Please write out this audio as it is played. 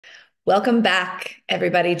Welcome back,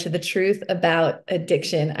 everybody, to the truth about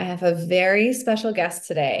addiction. I have a very special guest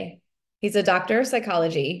today. He's a doctor of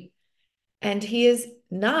psychology, and he is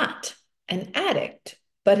not an addict,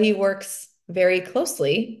 but he works very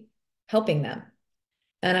closely helping them.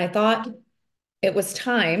 And I thought it was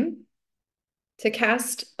time to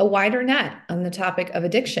cast a wider net on the topic of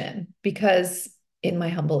addiction because, in my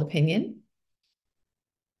humble opinion,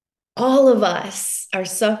 all of us are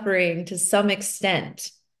suffering to some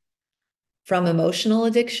extent from emotional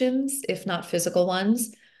addictions, if not physical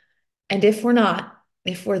ones. And if we're not,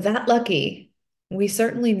 if we're that lucky, we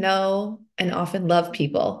certainly know and often love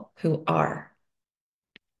people who are.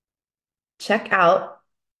 Check out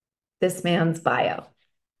this man's bio.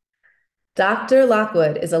 Dr.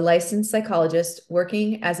 Lockwood is a licensed psychologist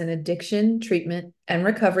working as an addiction treatment and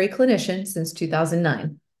recovery clinician since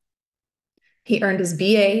 2009. He earned his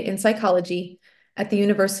BA in psychology at the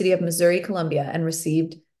University of Missouri-Columbia and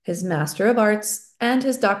received his Master of Arts and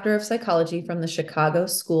his Doctor of Psychology from the Chicago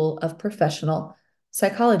School of Professional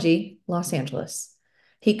Psychology, Los Angeles.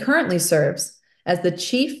 He currently serves as the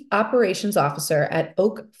Chief Operations Officer at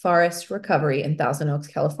Oak Forest Recovery in Thousand Oaks,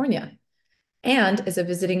 California, and is a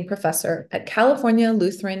visiting professor at California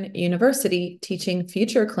Lutheran University, teaching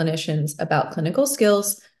future clinicians about clinical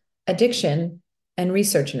skills, addiction, and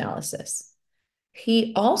research analysis.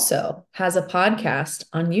 He also has a podcast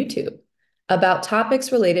on YouTube about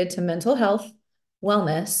topics related to mental health,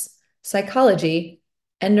 wellness, psychology,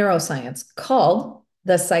 and neuroscience called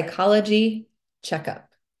The Psychology Checkup.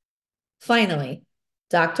 Finally,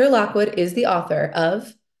 Dr. Lockwood is the author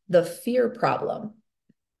of The Fear Problem,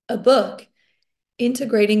 a book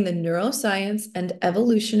integrating the neuroscience and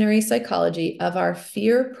evolutionary psychology of our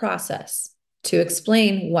fear process to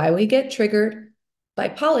explain why we get triggered by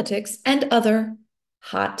politics and other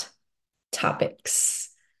hot topics.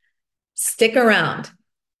 Stick around.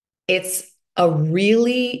 It's a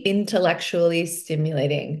really intellectually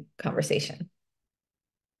stimulating conversation.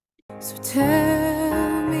 So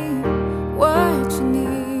tell me what you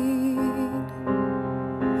need,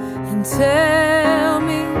 and tell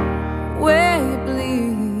me where you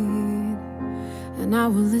bleed, and I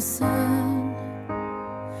will listen.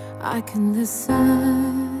 I can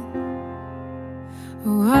listen.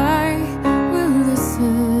 Oh, I will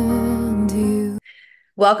listen to you.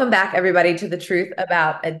 Welcome back, everybody, to the truth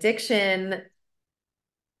about addiction.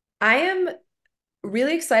 I am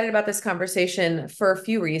really excited about this conversation for a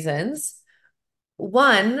few reasons.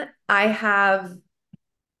 One, I have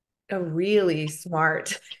a really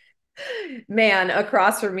smart man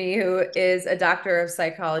across from me who is a doctor of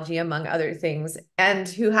psychology, among other things, and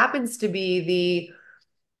who happens to be the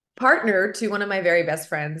partner to one of my very best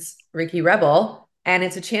friends, Ricky Rebel. And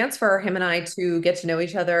it's a chance for him and I to get to know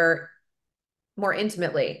each other more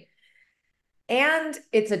intimately. And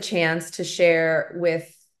it's a chance to share with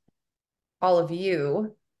all of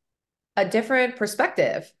you a different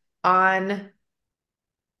perspective on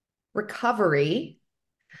recovery,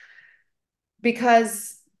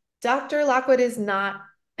 because Dr. Lockwood is not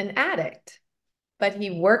an addict, but he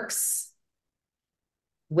works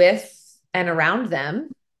with and around them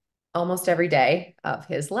almost every day of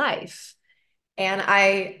his life. And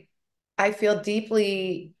I feel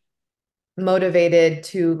deeply motivated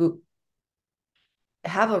to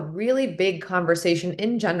have a really big conversation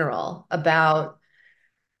in general about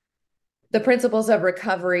the principles of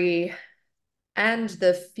recovery and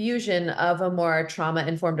the fusion of a more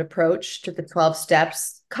trauma-informed approach to the 12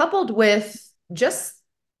 steps, coupled with just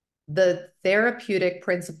the therapeutic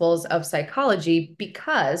principles of psychology,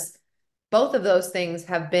 because both of those things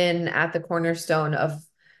have been at the cornerstone of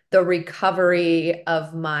the recovery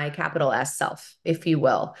of my capital S self, if you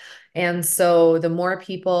will. And so the more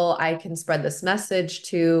people I can spread this message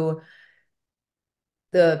to,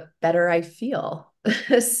 the better I feel.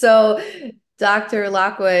 So, Dr.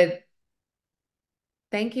 Lockwood,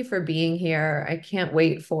 thank you for being here. I can't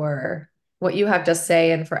wait for what you have to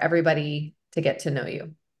say and for everybody to get to know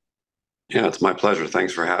you. Yeah, it's my pleasure.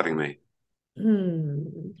 Thanks for having me.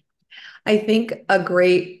 I think a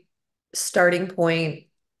great starting point,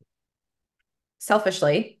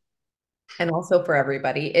 selfishly, and also for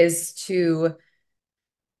everybody, is to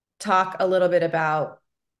talk a little bit about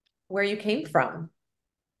where you came from.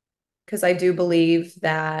 Because I do believe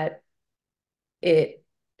that it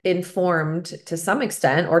informed to some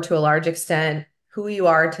extent or to a large extent who you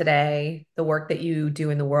are today, the work that you do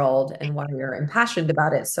in the world, and why you're impassioned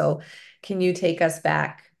about it. So, can you take us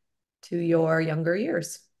back to your younger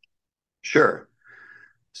years? Sure.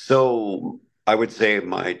 So I would say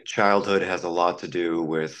my childhood has a lot to do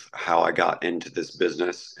with how I got into this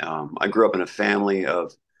business. I grew up in a family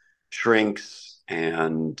of shrinks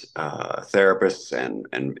and therapists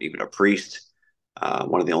and even a priest,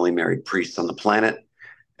 one of the only married priests on the planet.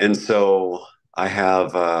 And so I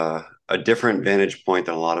have a different vantage point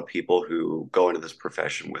than a lot of people who go into this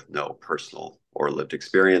profession with no personal or lived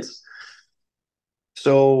experience.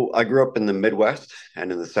 So I grew up in the Midwest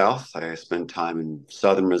and in the South. I spent time in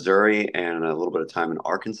southern Missouri and a little bit of time in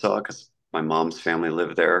Arkansas because my mom's family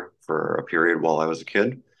lived there for a period while I was a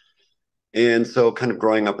kid. And so, kind of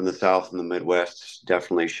growing up in the South and the Midwest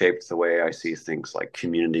definitely shaped the way I see things like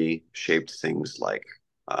community, shaped things like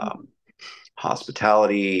um,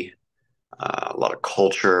 hospitality, a lot of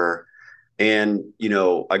culture. And,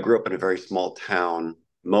 I grew up in a very small town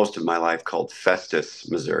most of my life called Festus,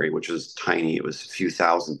 Missouri, which was tiny. It was a few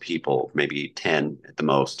thousand people, maybe 10 at the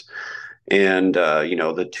most. And,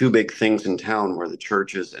 the two big things in town were the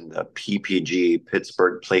churches and the PPG,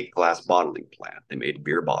 Pittsburgh Plate Glass Bottling Plant. They made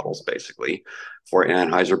beer bottles, basically, for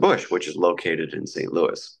Anheuser-Busch, which is located in St.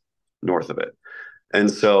 Louis, north of it. And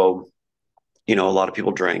so, a lot of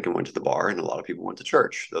people drank and went to the bar, and a lot of people went to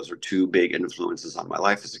church. Those are two big influences on my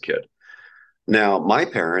life as a kid. Now, my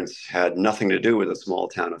parents had nothing to do with the small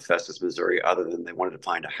town of Festus, Missouri, other than they wanted to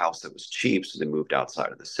find a house that was cheap, so they moved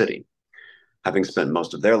outside of the city, having spent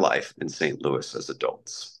most of their life in St. Louis as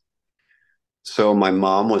adults. So my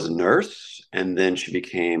mom was a nurse, and then she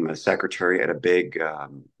became a secretary at a big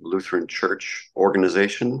Lutheran church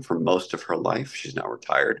organization for most of her life. She's now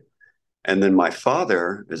retired. And then my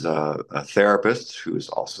father is a therapist who's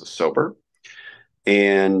also sober.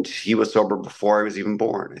 And he was sober before I was even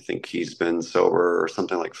born. I think he's been sober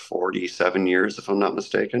something like 47 years, if I'm not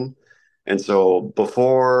mistaken. And so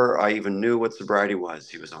before I even knew what sobriety was,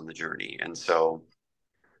 he was on the journey. And so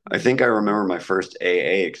I think I remember my first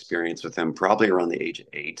AA experience with him probably around the age of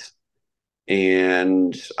 8.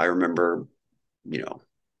 And I remember, you know,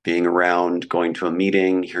 being around, going to a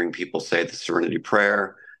meeting, hearing people say the Serenity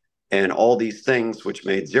Prayer, and all these things, which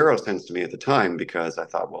made zero sense to me at the time because I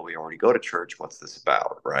thought, well, we already go to church. What's this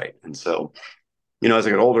about? Right. And so, as I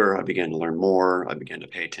got older, I began to learn more. I began to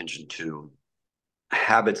pay attention to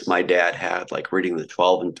habits my dad had, like reading the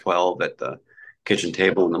 12 and 12 at the kitchen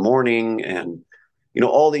table in the morning and,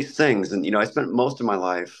 all these things. And, I spent most of my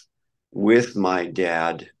life with my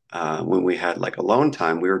dad. When we had like alone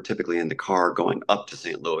time, we were typically in the car going up to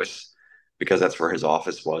St. Louis because that's where his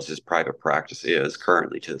office was, his private practice is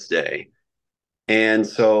currently to this day. And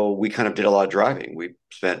so we kind of did a lot of driving. We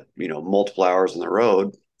spent, multiple hours on the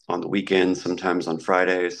road on the weekends, sometimes on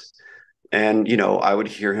Fridays. And, I would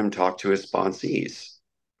hear him talk to his sponsees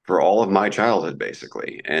for all of my childhood,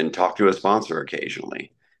 basically, and talk to a sponsor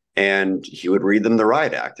occasionally. And he would read them the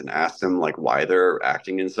riot act and ask them like why they're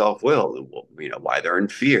acting in self-will and, why they're in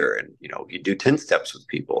fear. And, he'd do 10 steps with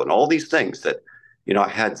people and all these things that, I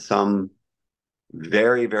had some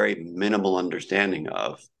very, very minimal understanding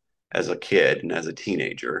of as a kid and as a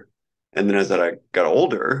teenager. And then as I got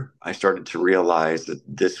older, I started to realize that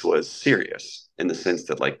this was serious in the sense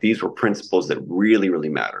that like these were principles that really, really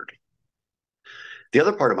mattered. The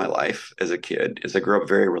other part of my life as a kid is I grew up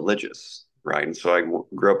very religious, right? And so I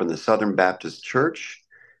grew up in the Southern Baptist Church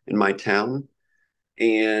in my town.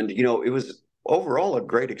 And, it was overall a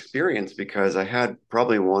great experience because I had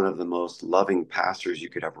probably one of the most loving pastors you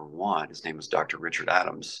could ever want. His name was Dr. Richard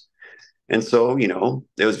Adams. And so,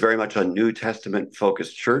 it was very much a New Testament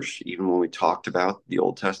focused church, even when we talked about the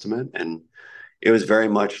Old Testament. And it was very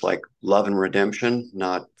much like love and redemption,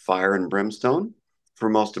 not fire and brimstone for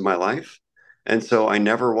most of my life. And so I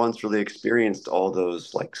never once really experienced all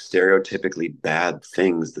those like stereotypically bad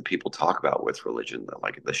things that people talk about with religion,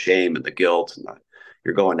 like the shame and the guilt and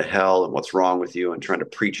you're going to hell and what's wrong with you and trying to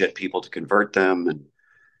preach at people to convert them. And,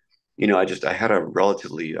 I had a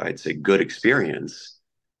relatively, I'd say, good experience,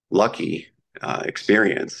 lucky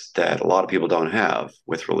experience that a lot of people don't have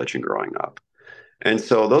with religion growing up. And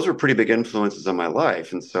so those were pretty big influences on my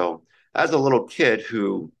life. And so as a little kid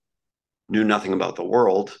who knew nothing about the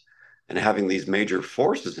world and having these major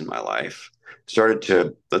forces in my life started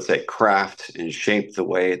to, let's say, craft and shape the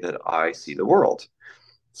way that I see the world.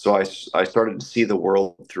 So I started to see the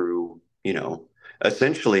world through,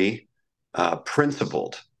 essentially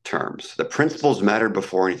principled terms. The principles mattered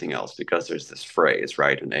before anything else because there's this phrase,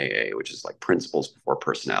 right, in AA, which is like principles before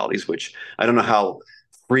personalities, which I don't know how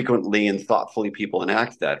frequently and thoughtfully people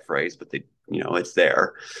enact that phrase, but they, it's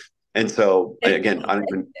there. And so again, I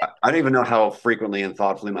don't even know how frequently and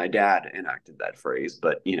thoughtfully my dad enacted that phrase,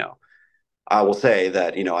 but I will say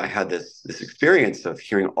that I had this experience of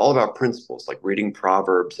hearing all about principles, like reading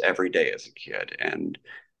Proverbs every day as a kid, and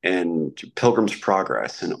Pilgrim's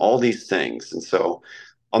Progress, and all these things. And so,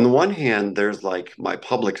 on the one hand, there's like my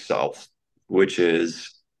public self, which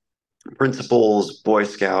is principles, Boy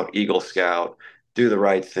Scout, Eagle Scout, do the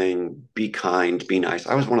right thing, be kind, be nice.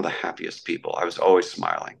 I was one of the happiest people. I was always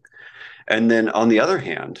smiling. And then on the other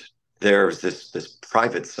hand, there's this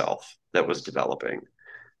private self that was developing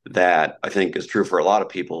that I think is true for a lot of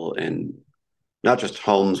people in not just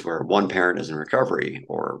homes where one parent is in recovery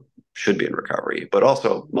or should be in recovery, but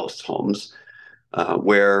also most homes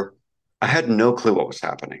where I had no clue what was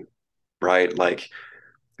happening, right? Like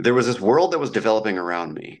there was this world that was developing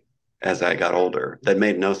around me as I got older that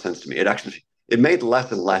made no sense to me. It made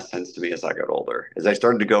less and less sense to me as I got older. As I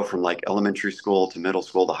started to go from like elementary school to middle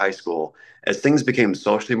school to high school, as things became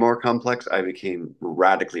socially more complex, I became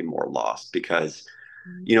radically more lost because,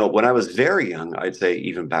 when I was very young, I'd say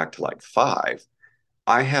even back to like 5,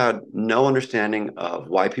 I had no understanding of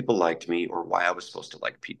why people liked me or why I was supposed to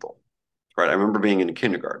like people. Right. I remember being in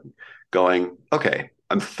kindergarten going, okay,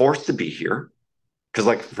 I'm forced to be here. Because,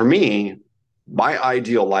 like, for me, my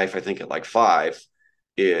ideal life, I think at like 5,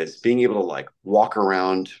 is being able to like walk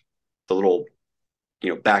around the little,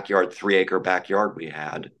 backyard, 3-acre backyard we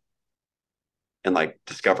had and like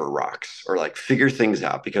discover rocks or like figure things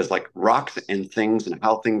out because like rocks and things and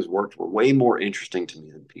how things worked were way more interesting to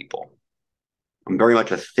me than people. I'm very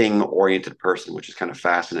much a thing oriented person, which is kind of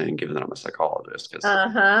fascinating given that I'm a psychologist. Because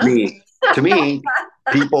Uh-huh. me, to me,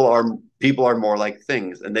 people are more like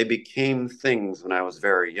things, and they became things when I was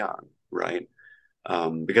very young, right?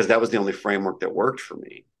 Because that was the only framework that worked for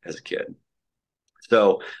me as a kid.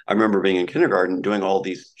 So I remember being in kindergarten doing all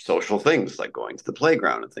these social things like going to the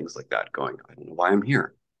playground and things like that, going, I don't know why I'm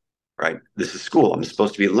here, right? This is school. I'm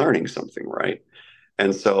supposed to be learning something, right?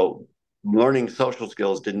 And so learning social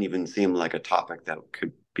skills didn't even seem like a topic that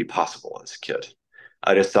could be possible as a kid.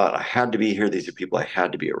 I just thought I had to be here. These are people I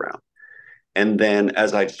had to be around. And then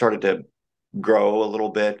as I started to grow a little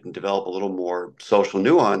bit and develop a little more social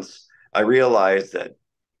nuance, I realized that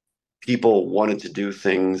people wanted to do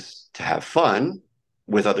things to have fun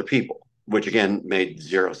with other people, which again made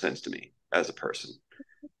zero sense to me as a person.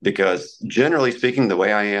 Because generally speaking, the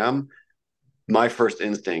way I am, my first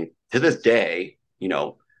instinct to this day,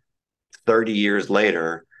 30 years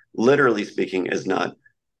later, literally speaking, is not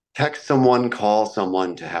text someone, call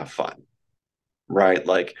someone to have fun, right?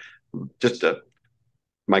 Like just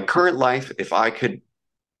my current life, if I could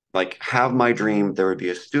like have my dream, there would be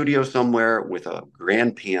a studio somewhere with a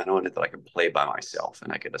grand piano in it that I could play by myself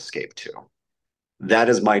and I could escape to. That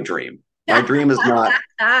is my dream. My dream is not,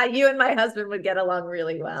 You and my husband would get along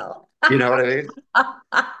really well. you know what I mean?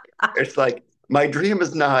 It's like my dream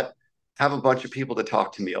is not have a bunch of people to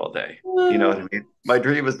talk to me all day. You know what I mean? My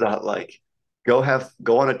dream is not like go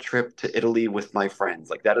on a trip to Italy with my friends.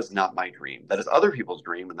 Like that is not my dream. That is other people's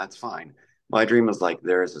dream, and that's fine. My dream is like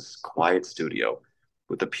there is this quiet studio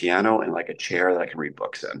with a piano and like a chair that I can read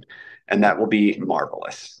books in. And that will be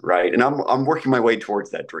marvelous, right? And I'm working my way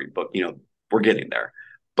towards that dream, but we're getting there.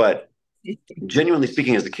 But genuinely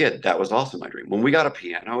speaking, as a kid, that was also my dream. When we got a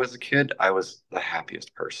piano as a kid, I was the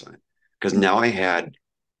happiest person because now I had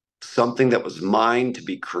something that was mine to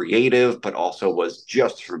be creative, but also was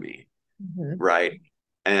just for me, Mhm. right?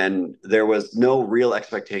 And there was no real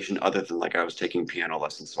expectation other than like I was taking piano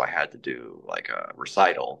lessons, so I had to do like a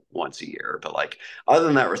recital once a year. But like other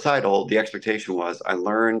than that recital, the expectation was I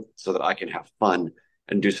learned so that I can have fun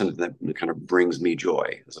and do something that kind of brings me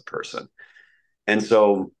joy as a person. And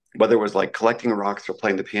so whether it was like collecting rocks or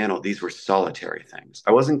playing the piano, these were solitary things.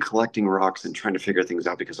 I wasn't collecting rocks and trying to figure things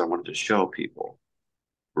out because I wanted to show people,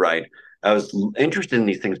 right? I was interested in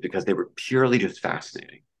these things because they were purely just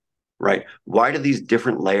fascinating, right? Why do these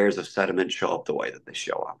different layers of sediment show up the way that they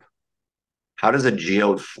show up? How does a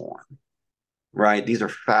geode form, right? These are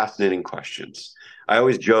fascinating questions. I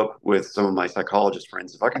always joke with some of my psychologist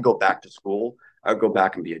friends, if I could go back to school, I would go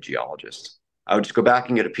back and be a geologist. I would just go back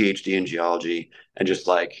and get a PhD in geology and just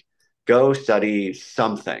like go study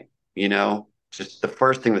something, just the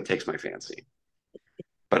first thing that takes my fancy.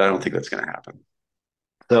 But I don't think that's going to happen.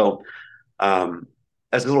 So,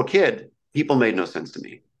 as a little kid, people made no sense to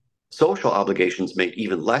me. Social obligations made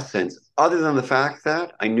even less sense, other than the fact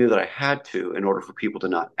that I knew that I had to in order for people to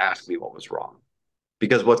not ask me what was wrong.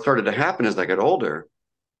 Because what started to happen as I got older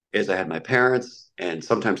is I had my parents and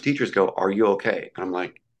sometimes teachers go, "Are you okay?" And I'm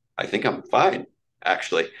like, "I think I'm fine,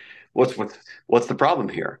 actually. What's the problem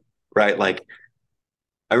here?" Right? Like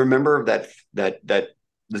I remember that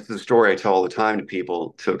this is a story I tell all the time to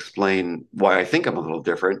people to explain why I think I'm a little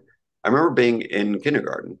different. I remember being in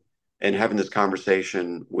kindergarten and having this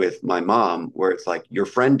conversation with my mom where it's like your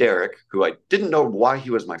friend Derek, who I didn't know why he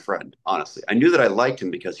was my friend, honestly. I knew that I liked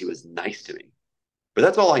him because he was nice to me. But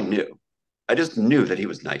that's all I knew. I just knew that he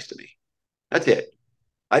was nice to me. That's it.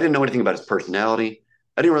 I didn't know anything about his personality.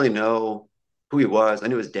 I didn't really know who he was. I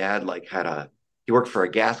knew his dad like he worked for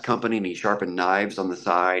a gas company and he sharpened knives on the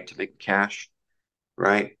side to make cash,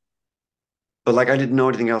 right? But like I didn't know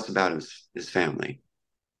anything else about his family.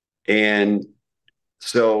 And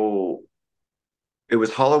so it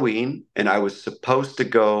was Halloween and I was supposed to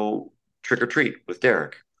go trick or treat with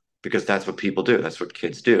Derek because that's what people do. That's what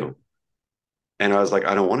kids do. And I was like,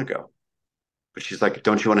 I don't want to go. But she's like,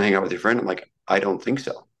 don't you want to hang out with your friend? I'm like, I don't think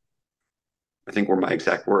so. I think were my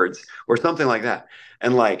exact words or something like that.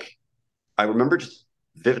 And like, I remember just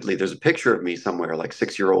vividly, there's a picture of me somewhere, like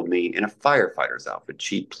 6-year-old me in a firefighter's outfit,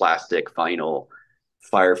 cheap plastic vinyl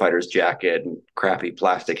firefighter's jacket and crappy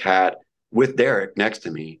plastic hat with Derek next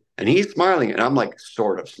to me. And he's smiling and I'm like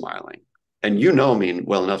sort of smiling. And you know me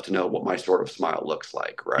well enough to know what my sort of smile looks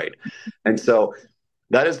like, right? And so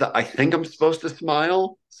that is I think I'm supposed to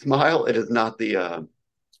smile. It is not the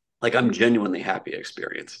like I'm genuinely happy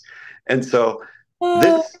experience. And so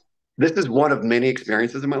Oh, this is one of many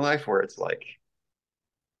experiences in my life where it's like,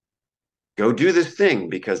 go do this thing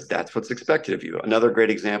because that's what's expected of you. Another great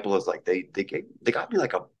example is like they got me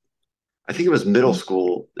like I think it was middle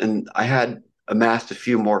school, and I had amassed a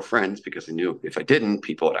few more friends because I knew if I didn't,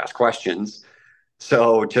 people would ask questions.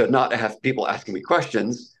 So to not have people asking me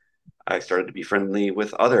questions, I started to be friendly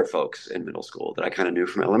with other folks in middle school that I kind of knew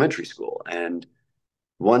from elementary school. And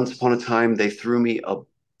once upon a time, they threw me a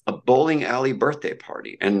bowling alley birthday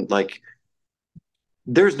party. And like,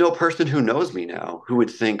 there's no person who knows me now who would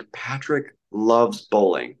think Patrick loves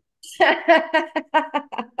bowling, let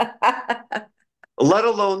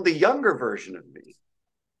alone the younger version of me,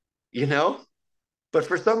 you know? But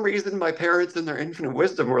for some reason, my parents in their infinite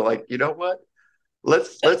wisdom were like, you know what?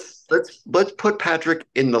 Let's put Patrick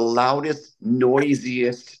in the loudest,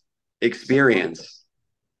 noisiest experience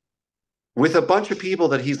with a bunch of people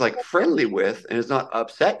that he's like friendly with and is not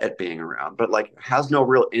upset at being around, but like has no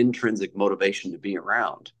real intrinsic motivation to be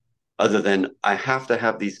around other than I have to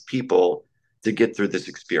have these people to get through this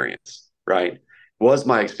experience, right? Was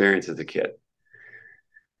my experience as a kid.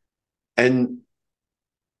 And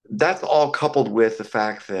that's all coupled with the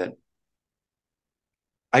fact that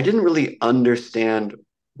I didn't really understand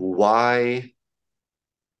why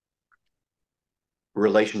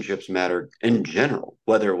relationships mattered in general,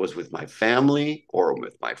 whether it was with my family or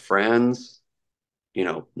with my friends. You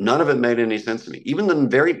know, none of it made any sense to me. Even the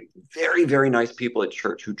very, very, very nice people at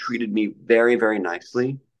church who treated me very, very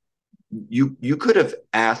nicely, you could have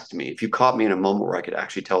asked me if you caught me in a moment where I could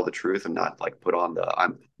actually tell the truth and not like put on the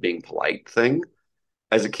I'm being polite thing.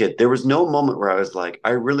 As a kid, there was no moment where I was like, I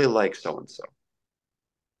really like so and so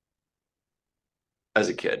as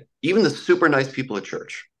a kid. Even the super nice people at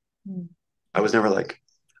church, I was never like,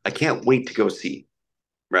 I can't wait to go see,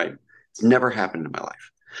 right? It's never happened in my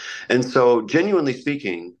life. And so, genuinely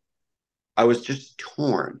speaking, I was just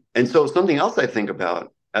torn. And so, something else I think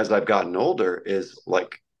about as I've gotten older is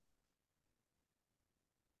like,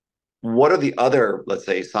 what are the other, let's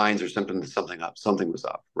say, signs or symptoms that something was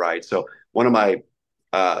up, right? So, one of my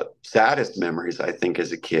saddest memories, I think,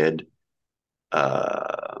 as a kid,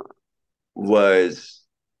 uh, was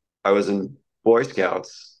I was in Boy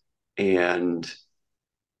Scouts, and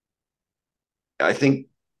I think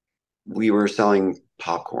we were selling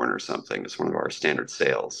popcorn or something. It's one of our standard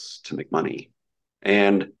sales to make money.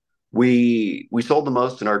 And we sold the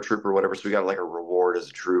most in our troop or whatever. So we got like a reward as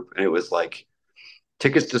a troop. And it was like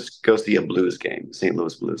tickets to go see a Blues game, St.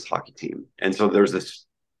 Louis Blues hockey team. And so there's this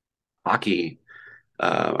hockey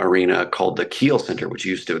arena called the Keel Center, which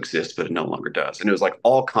used to exist, but it no longer does. And it was like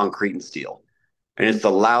all concrete and steel. And it's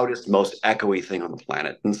the loudest, most echoey thing on the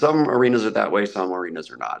planet. And some arenas are that way, some arenas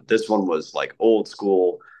are not. This one was like old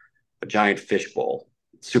school, a giant fishbowl,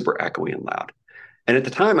 super echoey and loud. And at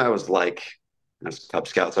the time, I was like, as Cub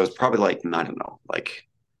Scouts, I was probably like, I don't know, like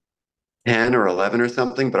 10 or 11 or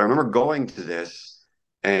something. But I remember going to this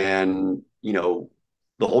and, you know,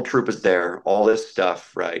 the whole troop is there, all this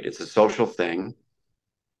stuff, right? It's a social thing.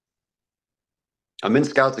 I'm in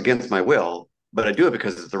Scouts against my will, but I do it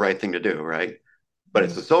because it's the right thing to do, right? But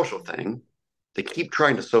it's a social thing. They keep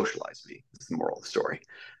trying to socialize me. That's the moral of the story.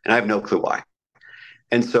 And I have no clue why.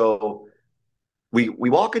 And so we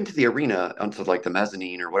walk into the arena onto like the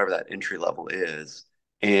mezzanine or whatever that entry level is,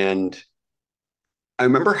 and I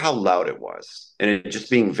remember how loud it was, and it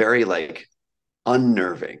just being very like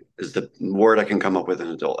unnerving is the word I can come up with as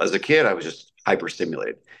an adult. As a kid, I was just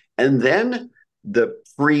hyperstimulated, and then the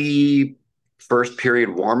free first period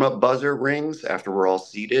warm up buzzer rings after we're all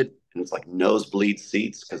seated, and it's like nosebleed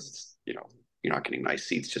seats because you know you're not getting nice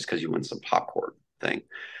seats just because you win some popcorn thing,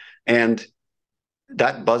 and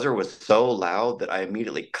that buzzer was so loud that I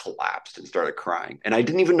immediately collapsed and started crying. And I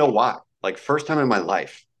didn't even know why. like first time in my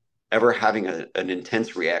life ever having an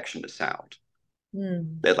intense reaction to sound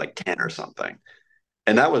at like 10 or something.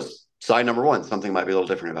 And that was sign number one. Something might be a little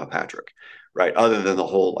different about Patrick, right? Other than the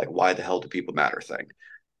whole like, why the hell do people matter thing.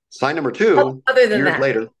 Sign number two, Other than years that.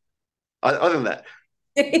 later, other than that,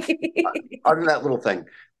 other than that little thing,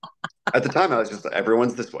 at the time I was just,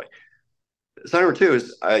 everyone's this way. Sign number two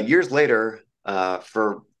is years later,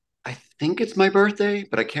 for I think it's my birthday,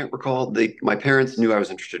 but I can't recall. My parents knew I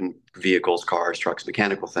was interested in vehicles, cars, trucks,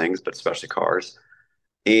 mechanical things, but especially cars.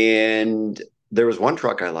 And there was one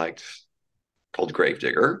truck I liked called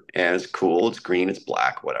Gravedigger, and it's cool. It's green, it's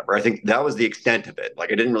black, whatever. I think that was the extent of it.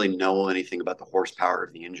 Like I didn't really know anything about the horsepower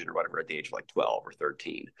of the engine or whatever at the age of like 12 or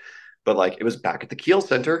 13. But like it was back at the Keel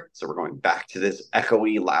Center, so we're going back to this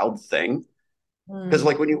echoey, loud thing. Because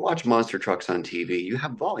like when you watch monster trucks on TV, you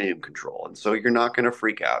have volume control, and so you're not going to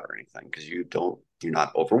freak out or anything because you're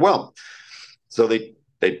not overwhelmed. So they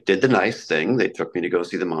did the nice thing. They took me to go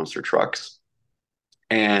see the monster trucks.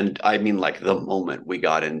 And I mean, like the moment we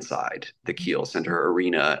got inside the Keel Center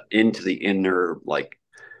arena into the inner like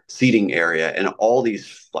seating area, and all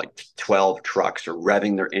these like 12 trucks are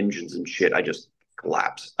revving their engines and shit, I just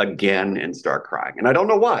collapse again and start crying. And I don't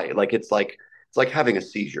know why. Like it's like having a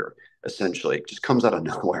seizure, essentially. It just comes out of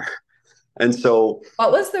nowhere. And so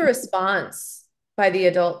What was the response by the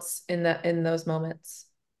adults in those moments?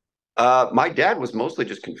 my dad was mostly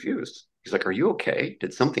just confused. He's like, "Are you okay?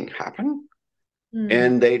 Did something happen?" Hmm.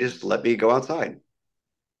 And they just let me go outside.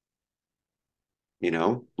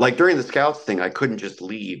 Like during the scouts thing, I couldn't just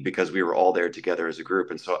leave because we were all there together as a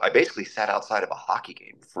group. And so I basically sat outside of a hockey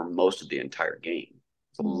game for most of the entire game.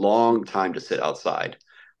 It's a long time to sit outside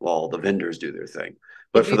while the vendors do their thing.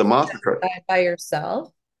 But Did for you the sit monster truck, outside by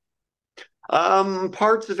yourself?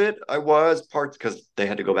 parts of it I was, parts because they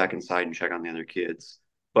had to go back inside and check on the other kids.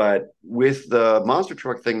 But with the monster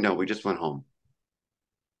truck thing, no, we just went home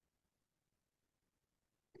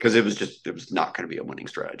because it was not going to be a winning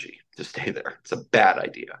strategy to stay there. It's a bad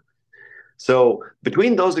idea. So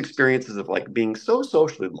between those experiences of like being so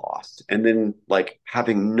socially lost and then like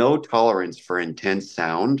having no tolerance for intense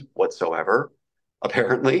sound whatsoever,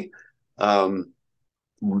 apparently, um,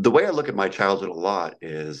 the way I look at my childhood a lot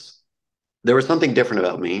is there was something different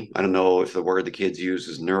about me. I don't know if the word the kids use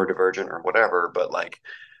is neurodivergent or whatever, but like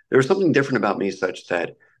there was something different about me such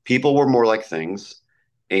that people were more like things.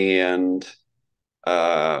 And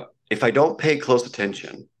if I don't pay close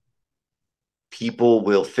attention, people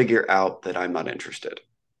will figure out that I'm not interested,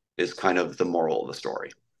 is kind of the moral of the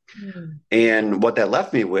story. Hmm. And what that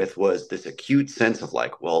left me with was this acute sense of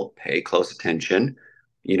like, well, pay close attention.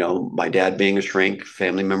 My dad being a shrink,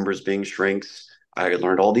 family members being shrinks. I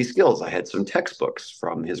learned all these skills. I had some textbooks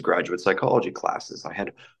from his graduate psychology classes. And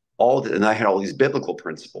I had all these biblical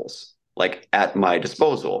principles like at my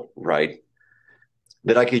disposal, right?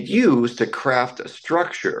 That I could use to craft a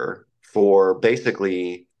structure for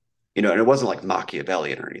basically, and it wasn't like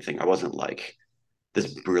Machiavellian or anything. I wasn't like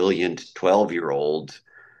this brilliant 12-year-old.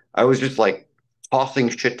 I was just like tossing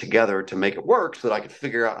shit together to make it work so that I could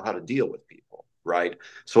figure out how to deal with people, right?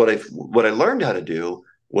 So what I learned how to do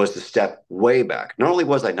was to step way back. Not only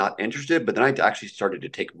was I not interested, but then I actually started to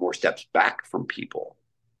take more steps back from people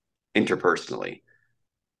interpersonally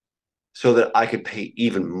so that I could pay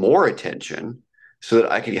even more attention, so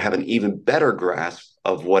that I could have an even better grasp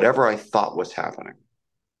of whatever I thought was happening.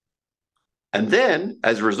 And then,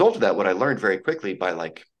 as a result of that, what I learned very quickly by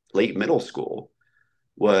like late middle school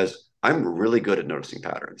was I'm really good at noticing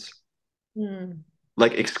patterns, Hmm.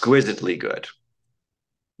 like exquisitely good.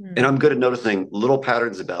 And Hmm. I'm good at noticing little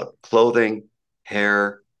patterns about clothing,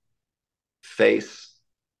 hair, face,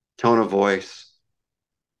 tone of voice,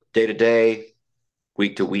 day to day,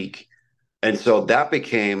 week to week. And so that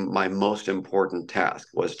became my most important task,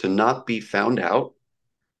 was to not be found out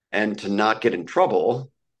and to not get in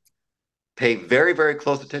trouble. Pay very, very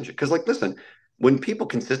close attention. Because, like, listen, when people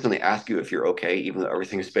consistently ask you if you're okay, even though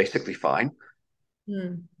everything is basically fine,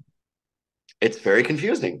 Hmm. it's very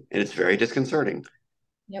confusing and it's very disconcerting.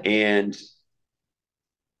 Yep. And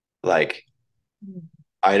like, Hmm.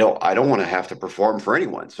 I don't want to have to perform for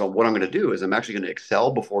anyone. So what I'm going to do is I'm actually going to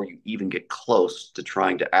excel before you even get close to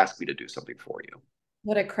trying to ask me to do something for you.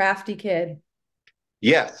 What a crafty kid.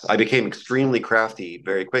 Yes, I became extremely crafty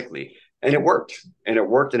very quickly, and it worked. And it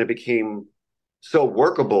worked, and it became so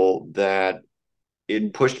workable that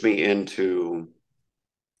it pushed me into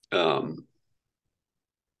um,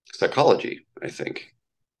 psychology, I think,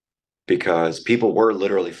 because people were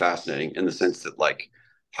literally fascinating in the sense that, like,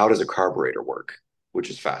 how does a carburetor work? Which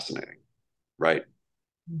is fascinating, right?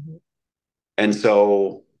 Mhm. And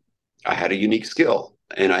so I had a unique skill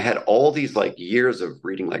And I had all these like years of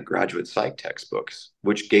reading like graduate psych textbooks,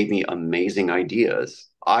 which gave me amazing ideas.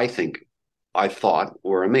 I thought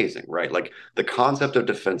were amazing, right? Like the concept of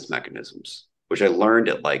defense mechanisms, which I learned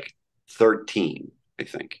at like 13, I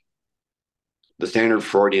think. The standard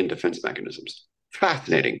Freudian defense mechanisms.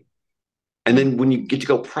 Fascinating. And then when you get to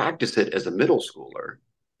go practice it as a middle schooler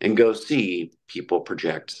and go see people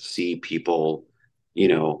project, see people, you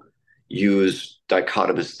know, use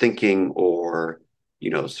dichotomous thinking or,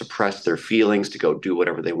 suppress their feelings to go do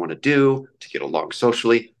whatever they want to do to get along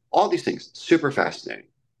socially, all these things, super fascinating.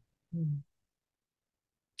 Mm.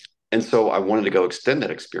 And so I wanted to go extend that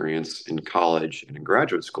experience in college and in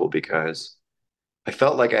graduate school because I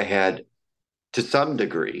felt like I had, to some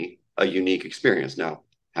degree, a unique experience. Now,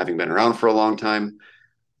 having been around for a long time,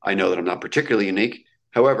 I know that I'm not particularly unique.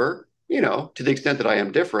 However, to the extent that I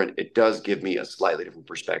am different, it does give me a slightly different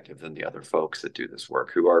perspective than the other folks that do this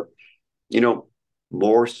work who are, you know,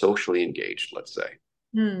 more socially engaged, let's say.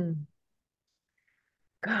 Hmm.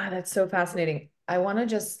 God, that's so fascinating. I want to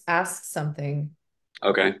just ask something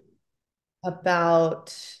Okay.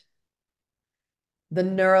 about the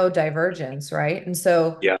neurodivergence, right? And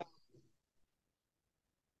so Yeah.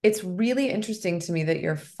 it's really interesting to me that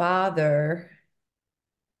your father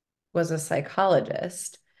was a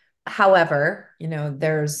psychologist. However,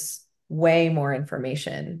 there's way more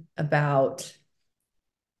information about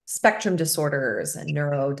spectrum disorders and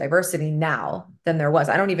neurodiversity now than there was.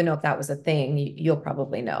 I don't even know if that was a thing. You'll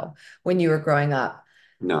probably know when you were growing up.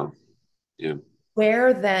 No. Yeah.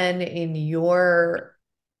 Where then in your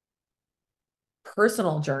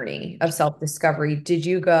personal journey of self-discovery did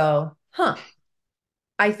you go, huh,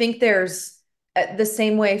 I think there's the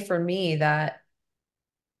same way for me that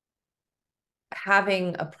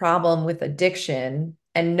having a problem with addiction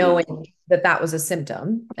and knowing Mhm. that that was a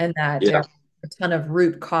symptom and that there Yeah. are a ton of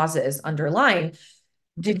root causes underlying,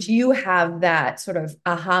 did you have that sort of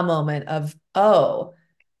aha moment of, oh,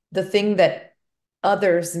 the thing that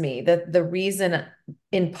others me, that the reason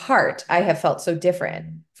in part I have felt so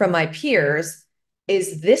different from my peers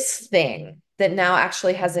is this thing that now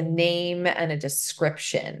actually has a name and a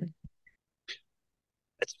description?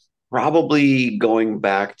 Probably going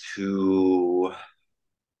back to,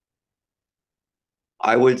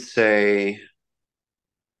 I would say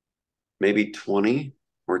maybe 20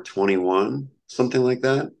 or 21, something like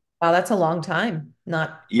that. Wow, that's a long time.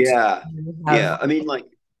 Not Yeah. to have. Yeah. I mean, like,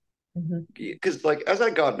 Mhm. because like as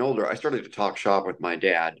I gotten older, I started to talk shop with my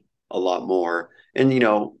dad a lot more. And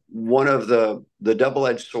one of the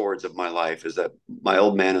double-edged swords of my life is that my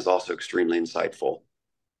old man is also extremely insightful.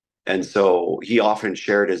 And so he often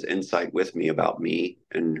shared his insight with me about me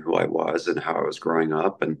and who I was and how I was growing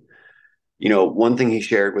up. And one thing he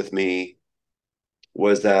shared with me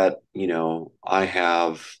was that, I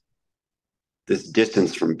have this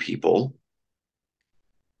distance from people.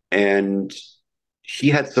 And he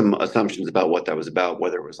had some assumptions about what that was about,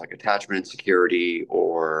 whether it was like attachment insecurity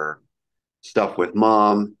or stuff with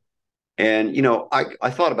mom. And, I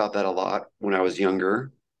thought about that a lot when I was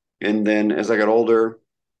younger. And then as I got older,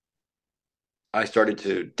 I started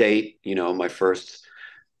to date. My first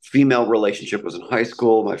female relationship was in high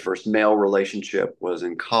school. My first male relationship was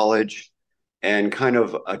in college. And kind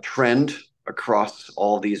of a trend across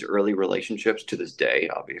all these early relationships to this day,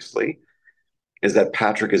 obviously, is that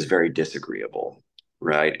Patrick is very disagreeable.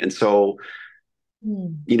 Right. And so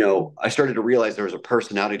Hmm. I started to realize there was a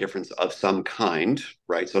personality difference of some kind,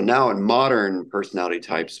 right? So now in modern personality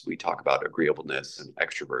types, we talk about agreeableness and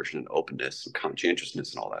extroversion and openness and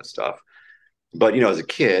conscientiousness and all that stuff. But, as a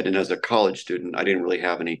kid and as a college student, I didn't really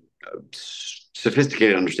have any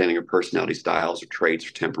sophisticated understanding of personality styles or traits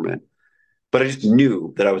or temperament. But I just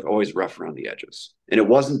knew that I was always rough around the edges. And it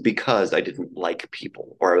wasn't because I didn't like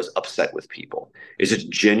people or I was upset with people. It's just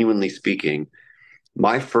genuinely speaking,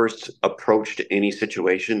 my first approach to any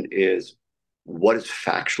situation is what is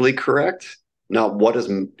factually correct, not what does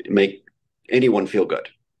make anyone feel good.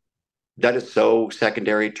 That is so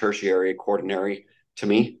secondary, tertiary, quaternary to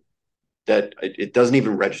me that it doesn't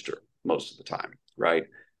even register most of the time, right?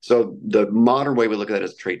 So the modern way we look at that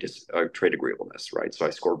is trait agreeableness, right? So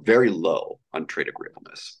I score very low on trait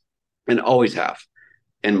agreeableness, and always have,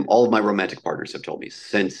 and all of my romantic partners have told me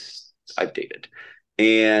since I've dated.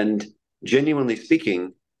 And genuinely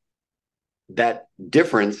speaking, that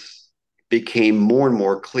difference became more and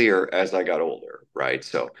more clear as I got older, right?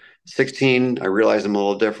 So 16, I realized I'm a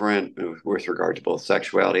little different with regard to both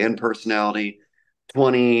sexuality and personality.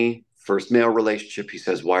 20, first male relationship, he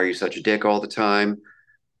says, "Why are you such a dick all the time?"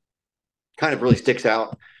 Kind of really sticks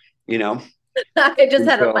out, you know? I just And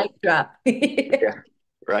had a mic so, drop. yeah,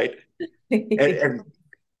 right. And, and,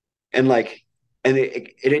 and like, And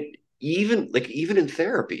it even like even in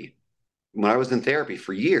therapy, when I was in therapy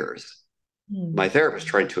for years, my Mm. therapist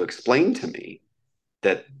tried to explain to me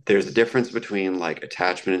that there's a difference between like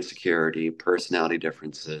attachment insecurity, personality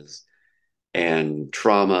differences, and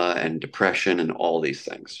trauma and depression and all these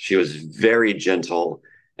things. She was very gentle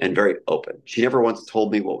and very open. She never once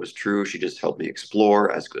told me what was true. She just helped me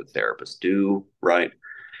explore, as good therapists do, right?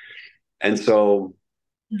 And so,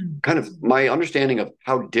 Mm. kind of my understanding of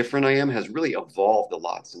how different I am has really evolved a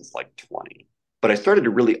lot since like 20. But I started to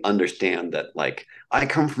really understand that, like, I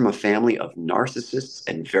come from a family of narcissists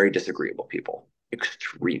and very disagreeable people,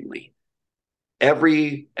 extremely.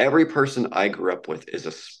 Every person I grew up with is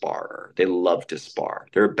a sparer. They love to spar.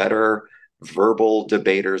 They're better verbal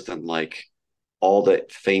debaters than like all the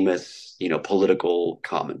famous, political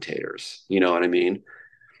commentators. You know what I mean?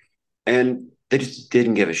 And they just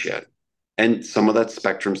didn't give a shit. And some of that's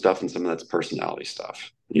spectrum stuff and some of that's personality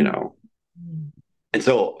stuff. Mm. And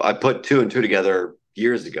so I put two and two together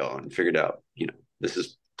years ago and figured out, this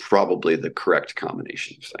is probably the correct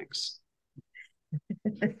combination of things.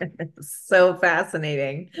 So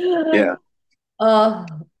fascinating. Yeah. Oh,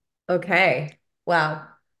 okay. Wow.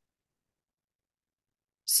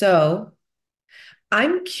 So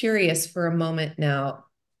I'm curious for a moment now.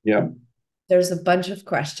 Yeah. There's a bunch of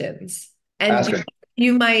questions, and Ask it.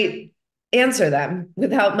 you might answer them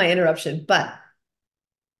without my interruption, but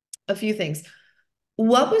a few things.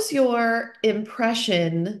 What was your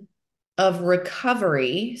impression of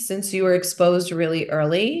recovery since you were exposed really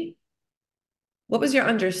early? What was your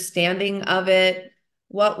understanding of it?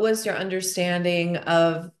 What was your understanding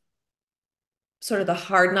of sort of the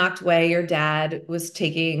hard knocked way your dad was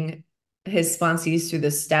taking his sponsees through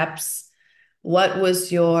the steps? What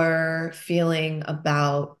was your feeling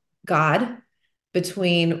about God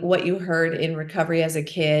between what you heard in recovery as a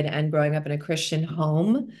kid and growing up in a Christian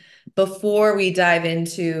home? Before we dive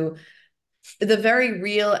into the very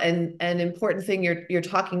real and important thing you're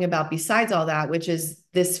talking about besides all that, which is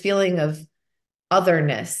this feeling of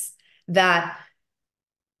otherness that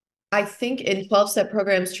I think in 12-step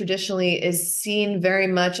programs traditionally is seen very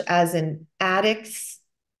much as an addict's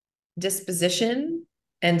disposition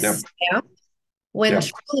and Yeah. stamp, when Yeah.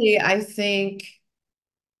 truly I think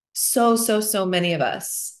so many of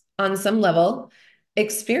us on some level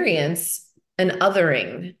experience an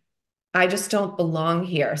othering. I just don't belong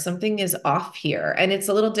here. Something is off here. And it's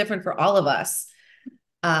a little different for all of us.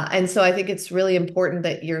 And so I think it's really important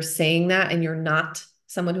that you're saying that and you're not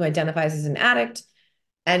someone who identifies as an addict.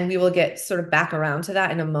 And we will get sort of back around to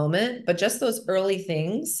that in a moment. But just those early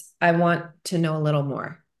things, I want to know a little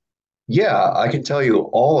more. Yeah, I can tell you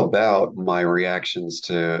all about my reactions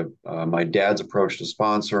to my dad's approach to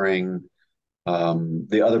sponsoring,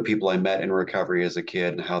 the other people I met in recovery as a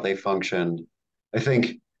kid and how they functioned. I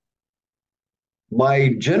think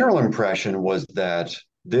my general impression was that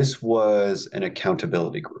this was an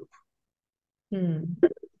accountability group. Hmm.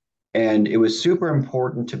 And it was super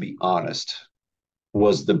important to be honest,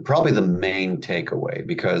 was the probably the main takeaway,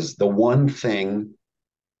 because the one thing,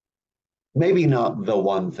 maybe not the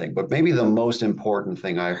one thing, but maybe the most important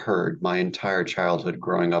thing I heard my entire childhood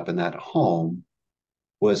growing up in that home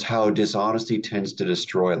was how dishonesty tends to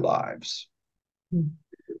destroy lives. Hmm.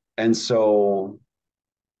 And so,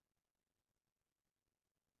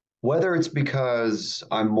 whether it's because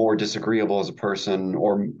I'm more disagreeable as a person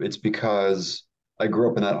or it's because I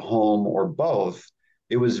grew up in that home or both,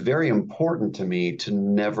 it was very important to me to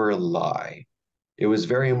never lie. It was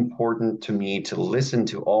very important to me to listen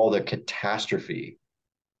to all the catastrophe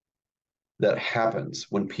that happens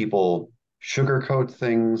when people sugarcoat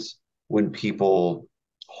things, when people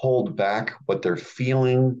hold back what they're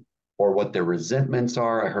feeling or what their resentments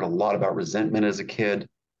are. I heard a lot about resentment as a kid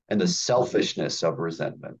and the selfishness of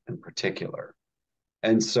resentment in particular.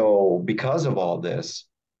 And so, because of all this,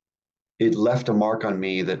 it left a mark on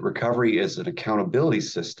me that recovery is an accountability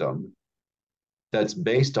system that's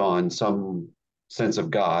based on some sense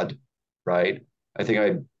of God, right? I think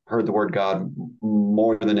I heard the word God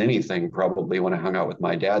more than anything probably when I hung out with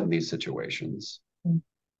my dad in these situations.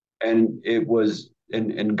 And it was,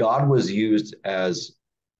 and God was used as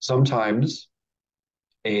sometimes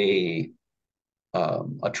a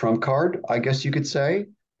a trump card, I guess you could say,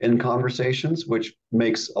 in conversations, which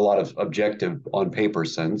makes a lot of objective on paper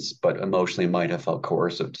sense, but emotionally might have felt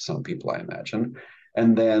coercive to some people, I imagine.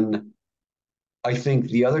 And then I think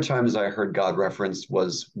the other times I heard God referenced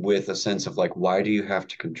was with a sense of like, why do you have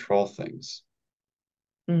to control things?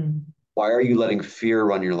 Hmm. Why are you letting fear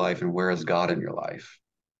run your life? And where is God in your life?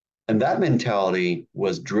 And that mentality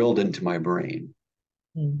was drilled into my brain.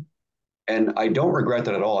 Hmm. And I don't regret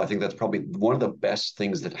that at all. I think that's probably one of the best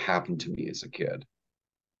things that happened to me as a kid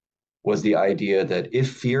was the idea that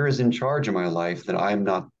if fear is in charge of my life, then I'm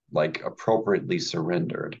not like appropriately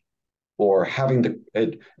surrendered or having to,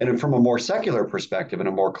 and from a more secular perspective and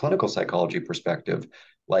a more clinical psychology perspective,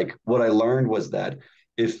 like what I learned was that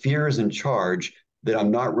if fear is in charge, then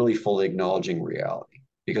I'm not really fully acknowledging reality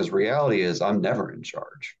because reality is I'm never in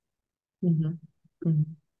charge. Mhm. Mhm.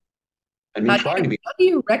 I mean, trying to be, How do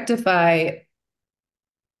you rectify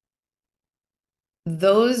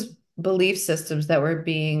those belief systems that were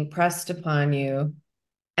being pressed upon you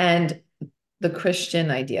and the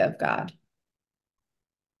Christian idea of God?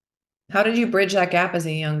 How did you bridge that gap as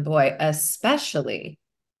a young boy, especially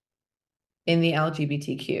in the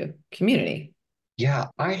LGBTQ community? yeah,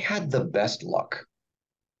 I had the best luck.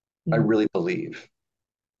 I Mm. really believe.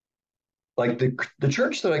 Like the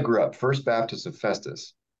church that I grew up, First Baptist of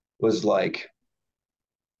Festus, was like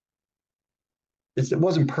it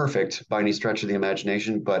wasn't perfect by any stretch of the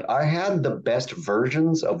imagination, but I had the best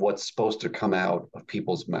versions of what's supposed to come out of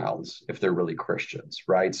people's mouths if they're really Christians,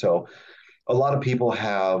 right? So a lot of people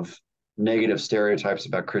have negative stereotypes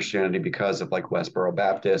about Christianity because of like Westboro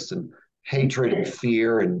Baptist and hatred and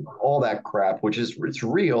fear and all that crap, which is it's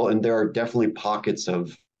real. And there are definitely pockets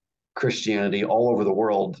of Christianity all over the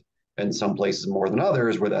world, and some places more than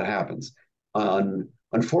others where that happens.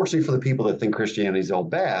 Unfortunately, for the people that think Christianity is all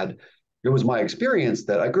bad, it was my experience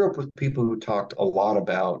that I grew up with people who talked a lot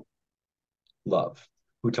about love,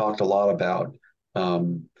 who talked a lot about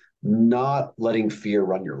um, not letting fear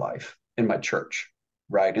run your life in my church,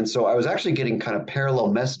 right? And so I was actually getting kind of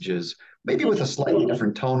parallel messages, maybe with a slightly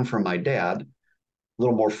different tone from my dad, a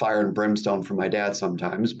little more fire and brimstone from my dad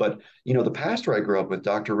sometimes. But the pastor I grew up with,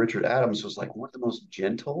 Dr. Richard Adams, was like one of the most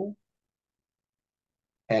gentle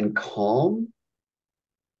and calm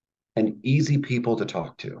and easy people to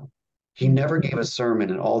talk to. He never gave a sermon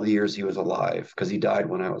in all the years he was alive because he died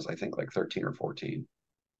when I was, I think, like 13 or 14.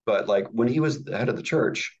 But like when he was the head of the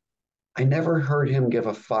church, I never heard him give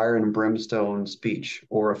a fire and brimstone speech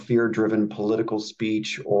or a fear driven political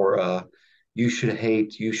speech or a you should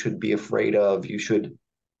hate, you should be afraid of, you should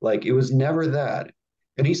like it was never that.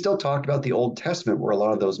 And he still talked about the Old Testament where a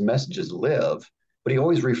lot of those messages live, but he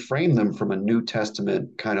always reframed them from a New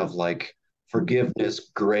Testament kind of like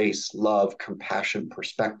forgiveness, grace, love, compassion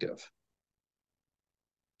perspective,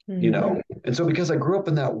 you Mhm. know? And so because I grew up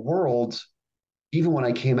in that world, even when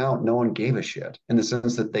I came out, no one gave a shit in the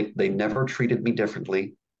sense that they never treated me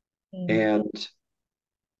differently. Mm. And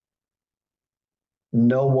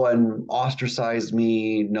no one ostracized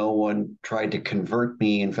me. No one tried to convert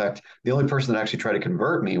me. In fact, the only person that actually tried to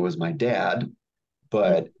convert me was my dad, Mm.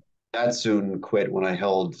 but that soon quit when I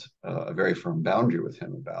held a very firm boundary with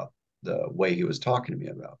him about the way he was talking to me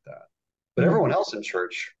about that. But Mm. everyone else in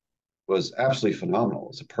church was absolutely phenomenal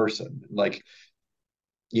as a person. Like,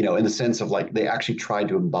 in the sense of like they actually tried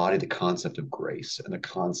to embody the concept of grace and the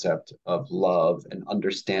concept of love and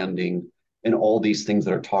understanding and all these things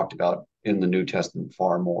that are talked about in the New Testament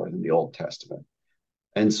far more than the Old Testament.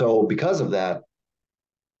 And so, because of that,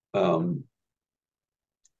 um,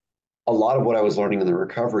 a lot of what I was learning in the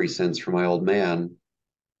recovery sense from my old man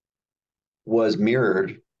was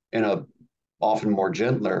mirrored in a often more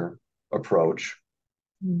gentler approach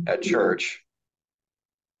Mm. at church.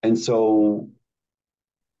 And so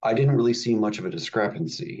I didn't really see much of a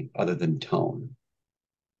discrepancy other than tone.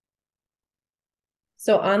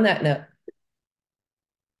 So on that note,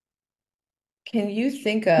 can you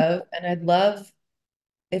think of, and I'd love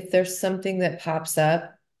if there's something that pops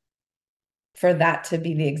up for that to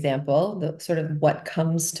be the example, the sort of what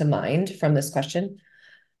comes to mind from this question.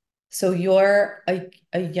 So you're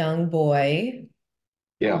a young boy.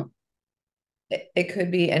 Yeah, It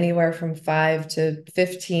could be anywhere from 5 to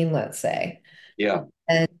 15, let's say. yeah.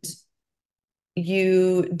 And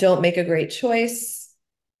you don't make a great choice.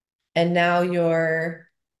 And now you're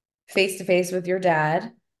face to face with your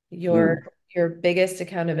dad, Mm, your biggest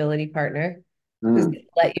accountability partner, who's mm. gonna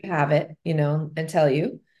let you have it, and tell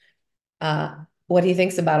you what he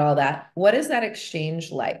thinks about all that. What is that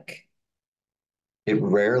exchange like? It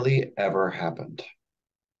rarely ever happened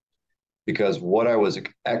because what I was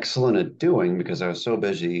excellent at doing, because I was so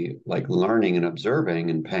busy like learning and observing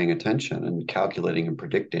and paying attention and calculating and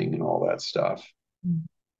predicting and all that stuff,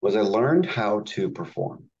 was I learned how to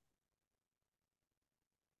perform.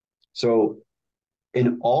 So,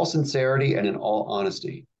 in all sincerity and in all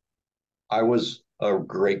honesty, I was a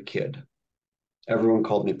great kid. Everyone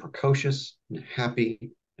called me precocious and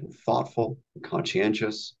happy and thoughtful and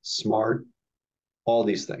conscientious, smart, all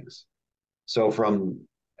these things. So, from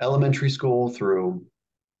elementary school through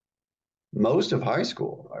most of high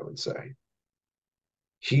school, I would say.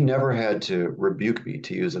 He never had to rebuke me,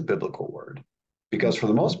 to use a biblical word, because for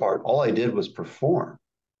the most part, all I did was perform,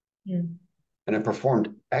 Mm. and I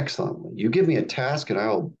performed excellently. You give me a task and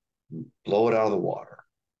I'll blow it out of the water,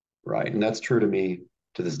 right? And that's true to me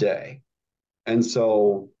to this day. And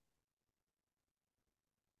so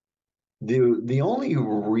the only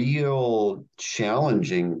real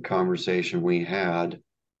challenging conversation we had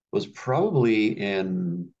was probably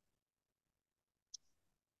in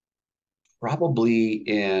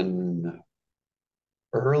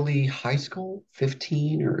early high school,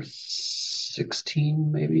 15 or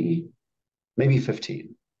 16, maybe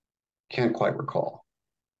 15. Can't quite recall.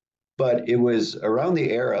 But it was around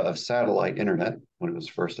the era of satellite internet when it was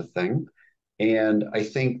first a thing. And I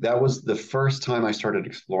think that was the first time I started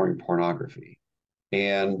exploring pornography.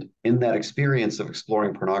 And in that experience of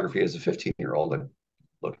exploring pornography as a 15-year-old, I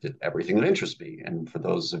looked at everything that interests me. And for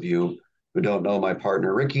those of you who don't know my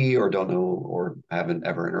partner, Ricky, or don't know or haven't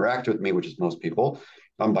ever interacted with me, which is most people,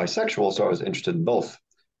 I'm bisexual. So I was interested in both.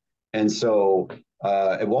 And so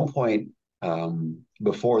at one point,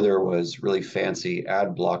 before there was really fancy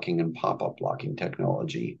ad blocking and pop-up blocking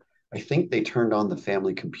technology, I think they turned on the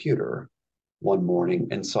family computer one morning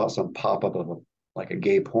and saw some pop-up of like a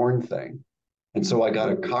gay porn thing. And so I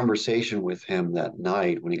got a conversation with him that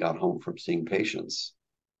night when he got home from seeing patients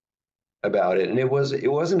about it. And it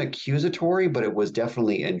wasn't accusatory, but it was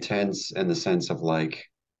definitely intense in the sense of like,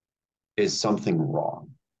 is something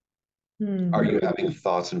wrong? Are you having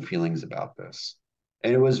thoughts and feelings about this?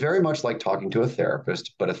 And it was very much like talking to a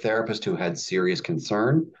therapist, but a therapist who had serious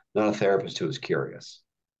concern, not a therapist who was curious,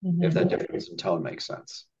 if that difference in tone makes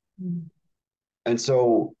sense. And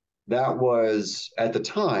so that was at the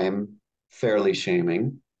time fairly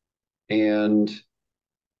shaming. And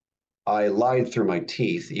I lied through my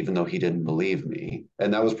teeth, even though he didn't believe me.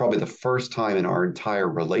 And that was probably the first time in our entire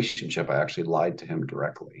relationship I actually lied to him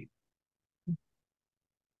directly.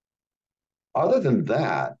 Other than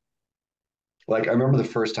that, like I remember the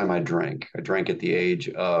first time I drank. I drank at the age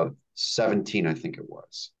of 17, I think it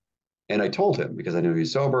was. And I told him because I knew he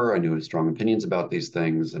was sober, I knew his strong opinions about these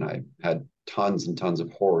things, and I had tons and tons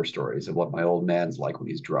of horror stories of what my old man's like when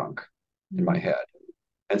he's drunk in my head.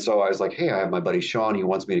 And so I was like, hey, I have my buddy Sean. He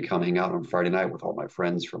wants me to come hang out on Friday night with all my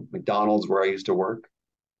friends from McDonald's where I used to work.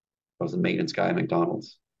 I was a maintenance guy at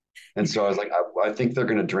McDonald's. And so I was like, I think they're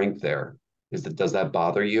going to drink there. Does that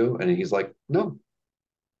bother you? And he's like, no,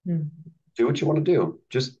 do what you want to do.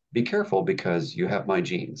 Just be careful because you have my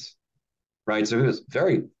genes. Right. So he was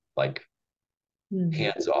very like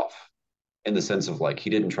hands off in the sense of like, he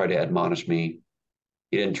didn't try to admonish me.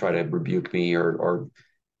 He didn't try to rebuke me or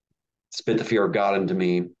spit the fear of God into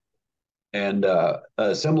me. And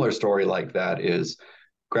a similar story like that is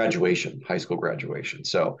graduation, high school graduation.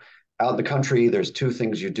 So out in the country, there's two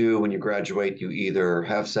things you do when you graduate. You either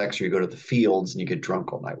have sex or you go to the fields and you get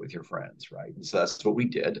drunk all night with your friends, right? And so that's what we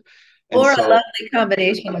did. And Or a so, lovely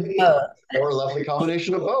combination of both. or a lovely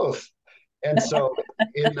combination of both. And so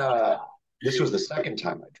in this was the second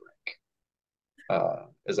time I drank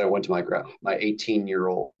as I went to my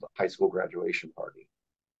 18-year-old high school graduation party.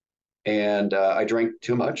 And I drank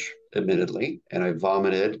too much, admittedly, and I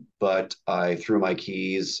vomited, but I threw my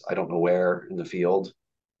keys, I don't know where, in the field,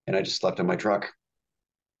 and I just slept in my truck.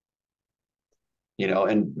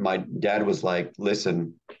 And my dad was like,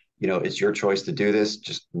 listen, it's your choice to do this.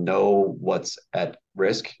 Just know what's at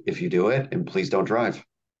risk if you do it, and please don't drive.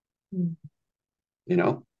 Mm.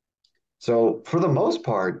 So for the most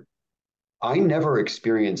part, I never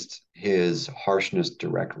experienced his harshness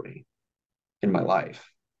directly in my life,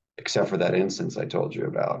 except for that instance I told you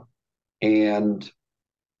about. And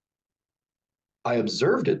I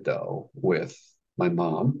observed it, though, with my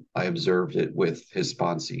mom. I observed it with his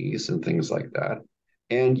sponsees and things like that.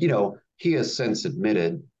 And, he has since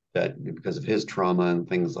admitted that because of his trauma and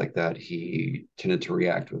things like that, he tended to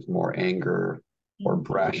react with more anger or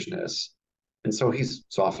brashness. And so he's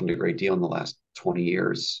softened a great deal in the last 20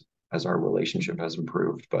 years as our relationship has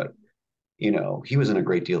improved. But, he was in a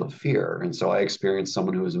great deal of fear. And so I experienced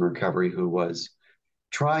someone who was in recovery who was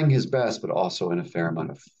trying his best, but also in a fair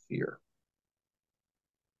amount of fear.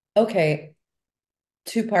 Okay.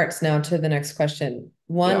 Two parts now to the next question.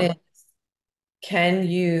 One is, can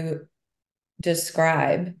you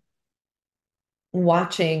describe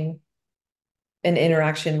watching an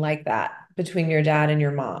interaction like that between your dad and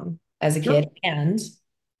your mom as a kid? And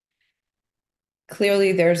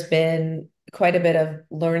clearly there's been quite a bit of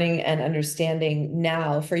learning and understanding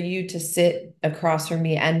now for you to sit across from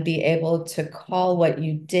me and be able to call what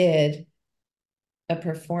you did a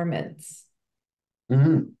performance.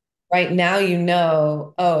 right now, you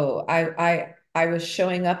know, oh, I was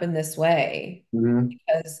showing up in this way Mm-hmm.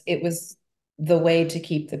 because it was the way to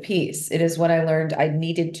keep the peace. It is what I learned I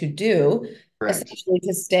needed to do, Correct. essentially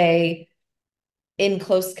to stay in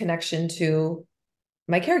close connection to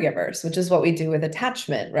my caregivers, which is what we do with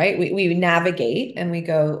attachment, right? We navigate and we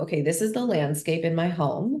go, okay, this is the landscape in my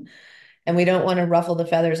home, and we don't want to ruffle the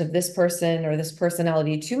feathers of this person or this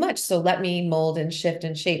personality too much. So let me mold and shift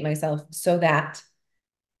and shape myself so that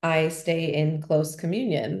I stay in close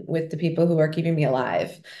communion with the people who are keeping me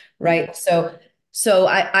alive, right? So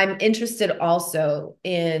I'm interested also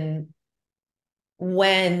in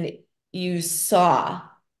when you saw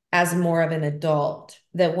as more of an adult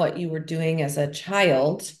that what you were doing as a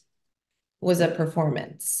child was a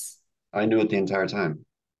performance. I knew it the entire time.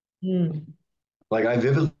 Mm. Like I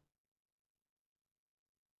vividly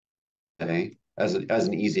say, as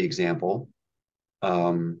an easy example,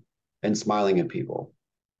 um, and smiling at people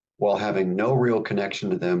while having no real connection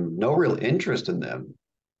to them, no real interest in them,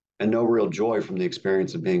 and no real joy from the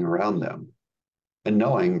experience of being around them. And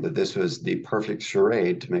knowing that this was the perfect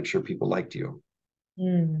charade to make sure people liked you.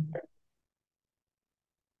 Mm.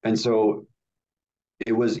 And so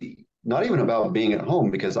it was not even about being at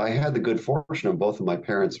home because I had the good fortune of both of my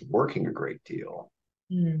parents working a great deal.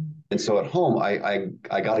 Mm. And so at home, I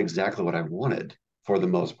got exactly what I wanted for the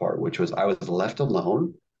most part, which was I was left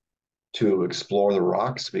alone to explore the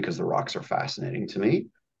rocks because the rocks are fascinating to me,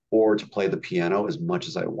 or to play the piano as much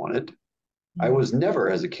as I wanted. I Mm. was never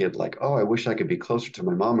as a kid like, oh, I wish I could be closer to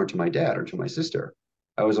my mom or to my dad or to my sister.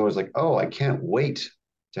 I was always like, oh, I can't wait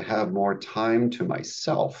to have more time to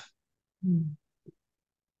myself. Mm.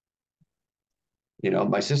 You know,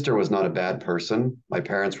 my sister was not a bad person. My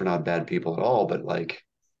parents were not bad people at all, but like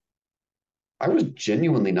I was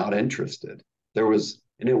genuinely not interested.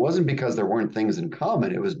 And it wasn't because there weren't things in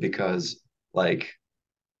common. It was because like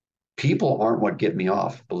people aren't what get me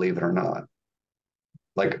off, believe it or not.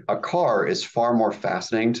 Like a car is far more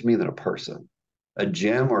fascinating to me than a person. A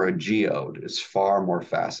gem or a geode is far more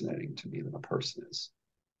fascinating to me than a person is.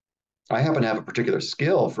 I happen to have a particular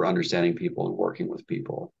skill for understanding people and working with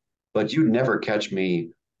people, but you'd never catch me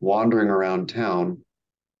wandering around town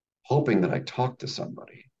hoping that I talk to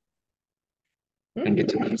somebody and get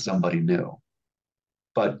to meet somebody new.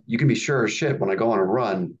 But you can be sure as shit when I go on a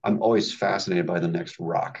run, I'm always fascinated by the next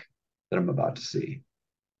rock that I'm about to see.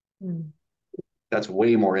 Mm. That's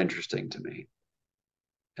way more interesting to me.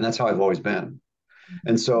 And that's how I've always been.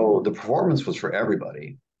 And so the performance was for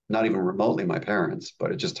everybody, not even remotely my parents,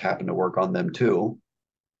 but it just happened to work on them too.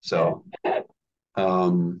 Yeah. So,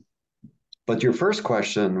 um, but your first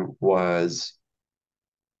question was,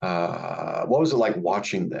 what was it like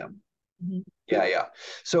watching them? Mhm. Yeah, yeah.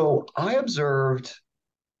 So I observed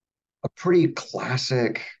a pretty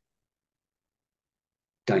classic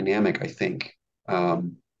dynamic, I think.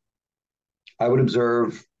 Um, I would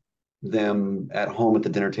observe them at home at the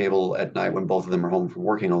dinner table at night when both of them are home from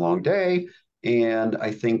working a long day. And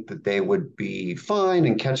I think that they would be fine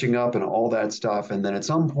and catching up and all that stuff. And then at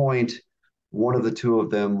some point, one of the two of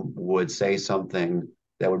them would say something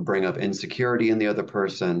that would bring up insecurity in the other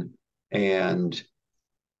person. And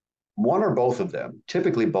one or both of them,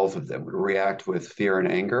 typically both of them, would react with fear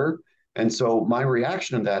and anger. And so my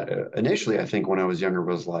reaction to that initially, I think when I was younger,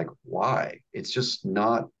 was like, why? It's just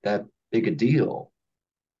not that big a deal.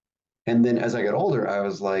 And then as I got older, I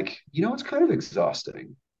was like, you know, it's kind of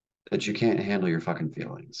exhausting that you can't handle your fucking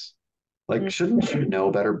feelings. Like, Mm. shouldn't you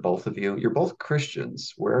know better, both of you? You're both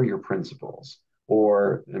Christians. Where are your principles?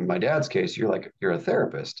 Or in my dad's case, you're a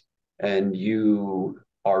therapist and you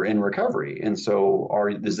are in recovery. And so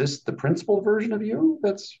is this the principled version of you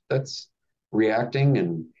that's reacting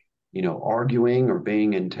and arguing or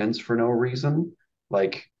being intense for no reason?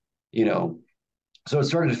 Like, you know, so it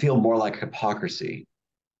started to feel more like hypocrisy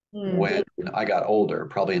Mm. when I got older,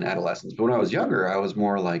 probably in adolescence. But when I was younger, I was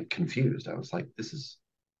more like confused. I was like,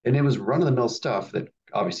 and it was run of the mill stuff that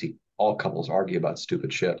obviously all couples argue about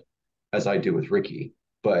stupid shit, as I do with Ricky.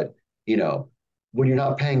 But, you know, when you're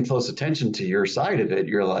not paying close attention to your side of it,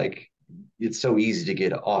 you're like, it's so easy to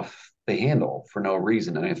get off the handle for no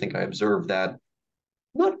reason. And I think I observed that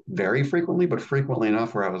not very frequently, but frequently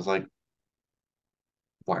enough where I was like,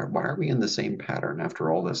 why are we in the same pattern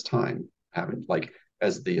after all this time? Having like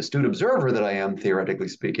as the astute observer that I am, theoretically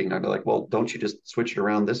speaking, I'd be like, well, don't you just switch it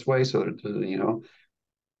around this way so that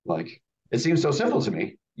like it seems so simple to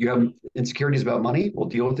me. You have insecurities about money, we'll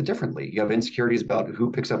deal with it differently. You have insecurities about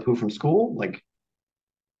who picks up who from school, like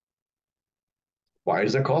why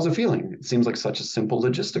does that cause a feeling? It seems like such a simple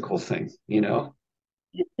logistical thing, you know?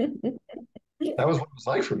 That was what it was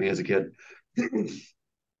like for me as a kid.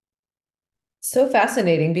 So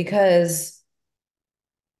fascinating because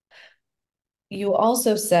you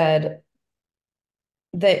also said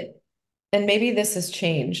that, and maybe this has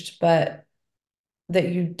changed, but that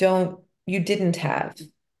you didn't have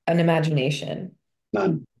an imagination,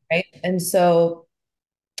 None. right? And so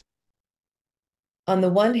on the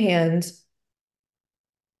one hand,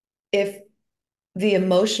 if the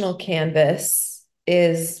emotional canvas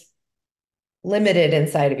is limited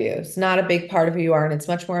inside of you, it's not a big part of who you are, and it's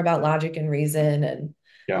much more about logic and reason, and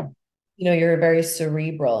Yeah. you're very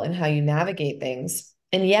cerebral in how you navigate things.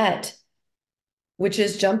 And yet, which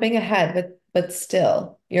is jumping ahead, but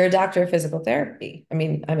still, you're a doctor of physical therapy. I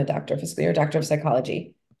mean, I'm a doctor of physical, you're a doctor of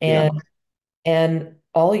psychology. Yeah. And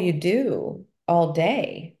all you do all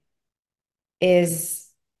day is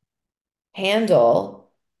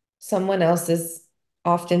handle someone else's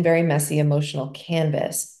often very messy emotional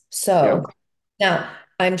canvas. Yeah. So now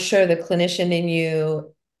I'm sure the clinician in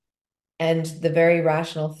you and the very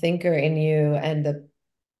rational thinker in you and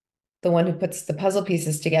the one who puts the puzzle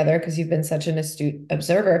pieces together, because you've been such an astute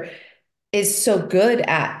observer, is so good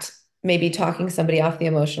at maybe talking somebody off the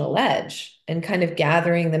emotional ledge and kind of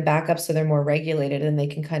gathering them back up so they're more regulated and they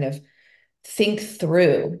can kind of think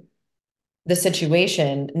through the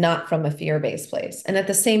situation, not from a fear-based place. And at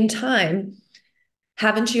the same time,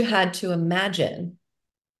 haven't you had to imagine,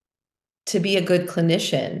 to be a good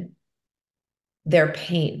clinician, their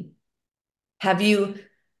pain? Have you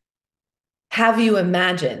have you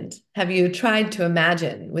tried to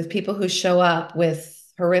imagine with people who show up with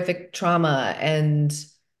horrific trauma and,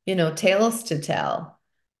 tales to tell?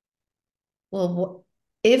 Well,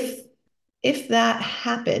 if that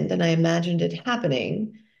happened and I imagined it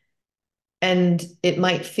happening and it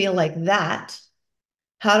might feel like that,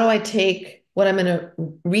 how do I take what I'm going to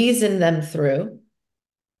reason them through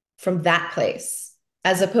from that place,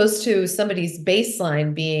 as opposed to somebody's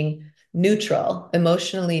baseline being neutral,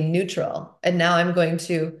 emotionally neutral? And now I'm going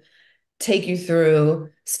to take you through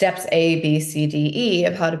steps A, B, C, D, E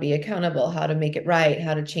of how to be accountable, how to make it right,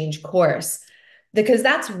 how to change course. Because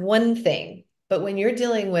that's one thing. But when you're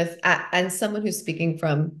dealing with, and someone who's speaking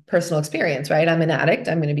from personal experience, right? I'm an addict.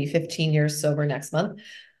 I'm going to be 15 years sober next month.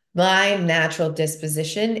 My natural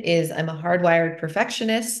disposition is I'm a hardwired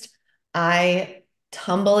perfectionist. I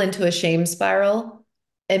tumble into a shame spiral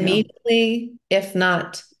Yeah. immediately, if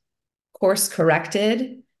not course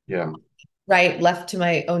corrected. Yeah. Right, left to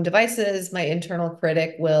my own devices, my internal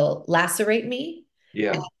critic will lacerate me.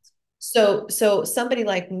 Yeah. So somebody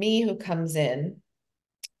like me who comes in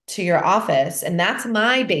to your office and that's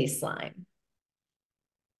my baseline,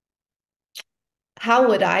 how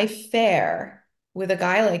would I fare with a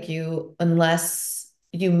guy like you unless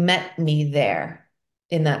you met me there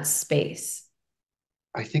in that space?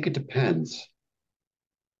 I think it depends.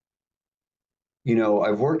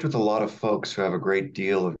 I've worked with a lot of folks who have a great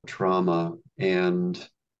deal of trauma, and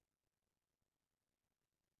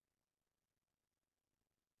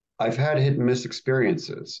I've had hit and miss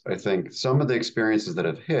experiences. I think some of the experiences that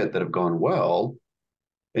have hit that have gone well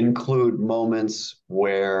include moments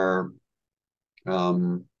where,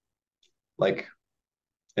 um, like,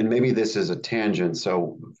 and maybe this is a tangent,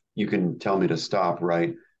 so you can tell me to stop,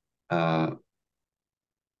 right? Uh,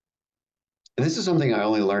 this is something I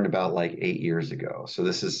only learned about like 8 years ago. So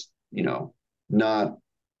this is, not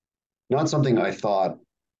not something I thought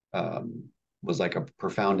um, was like a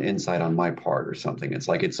profound insight on my part or something. It's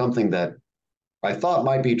something that I thought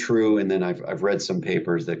might be true, and then I've read some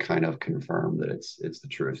papers that kind of confirm that it's the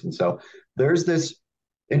truth. And so there's this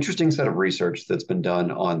interesting set of research that's been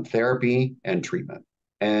done on therapy and treatment.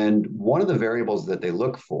 And one of the variables that they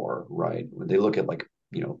look for, right, when they look at like,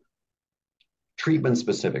 treatment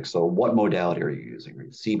specific. So what modality are you using?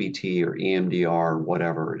 CBT or EMDR,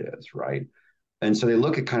 whatever it is, right? And so they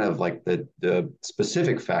look at kind of like the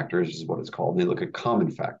specific factors is what it's called. And they look at common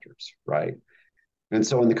factors, right? And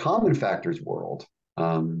so in the common factors world,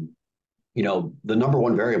 the number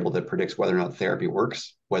one variable that predicts whether or not therapy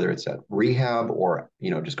works, whether it's at rehab or,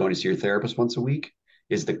 just going to see your therapist once a week,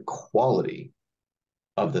 is the quality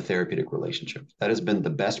of the therapeutic relationship. That has been the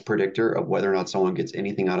best predictor of whether or not someone gets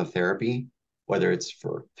anything out of therapy, whether it's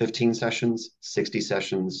for 15 sessions, 60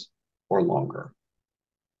 sessions, or longer.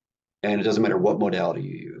 And it doesn't matter what modality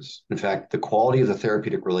you use. In fact, the quality of the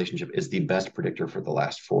therapeutic relationship is the best predictor for the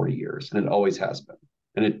last 40 years, and it always has been.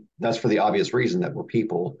 And that's for the obvious reason that we're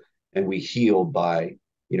people and we heal by,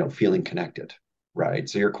 feeling connected, right?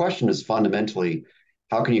 So your question is fundamentally,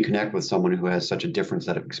 how can you connect with someone who has such a different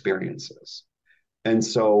set of experiences? And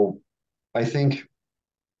so I think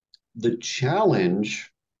the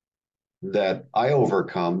challenge that I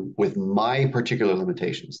overcome with my particular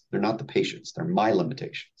limitations, they're not the patient's, they're my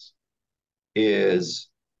limitations, is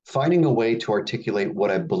finding a way to articulate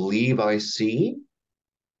what I believe I see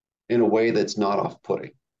in a way that's not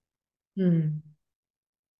off-putting. Mm.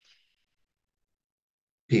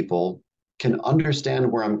 People can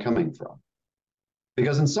understand where I'm coming from.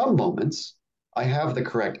 Because in some moments, I have the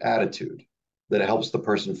correct attitude that helps the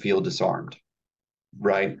person feel disarmed,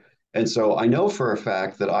 right? And so I know for a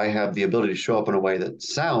fact that I have the ability to show up in a way that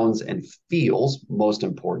sounds and feels, most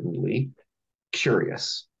importantly,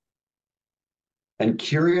 curious, and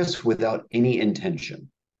curious without any intention.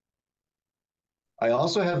 I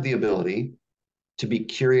also have the ability to be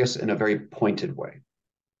curious in a very pointed way,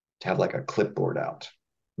 to have like a clipboard out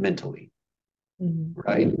mentally,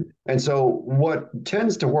 right? And so what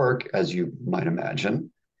tends to work, as you might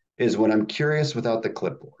imagine, is when I'm curious without the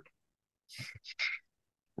clipboard,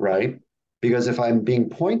 right? Because if I'm being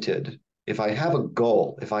pointed, if I have a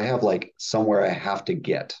goal, if I have like somewhere I have to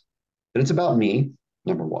get, then it's about me,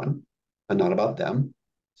 number one, and not about them.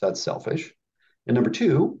 So that's selfish. And number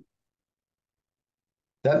two,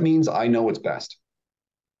 that means I know what's best.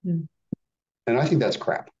 Mm. And I think that's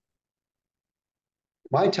crap.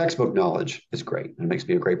 My textbook knowledge is great. It makes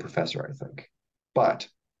me a great professor, I think. But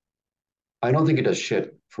I don't think it does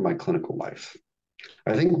shit for my clinical life.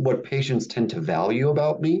 I think what patients tend to value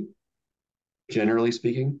about me, generally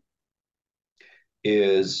speaking,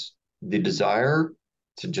 is the desire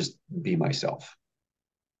to just be myself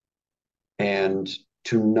and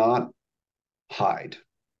to not hide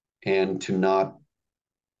and to not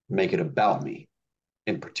make it about me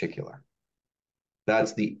in particular.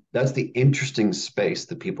 That's the interesting space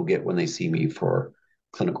that people get when they see me for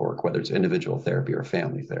clinical work, whether it's individual therapy or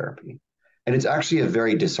family therapy. And it's actually a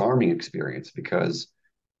very disarming experience because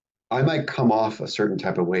I might come off a certain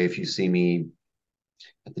type of way if you see me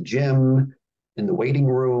at the gym, in the waiting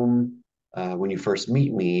room, when you first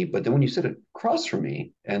meet me. But then when you sit across from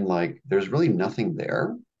me and like there's really nothing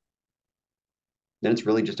there, then it's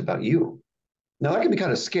really just about you. Now, that can be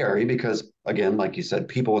kind of scary because, again, like you said,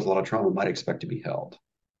 people with a lot of trauma might expect to be held.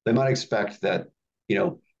 They might expect that, you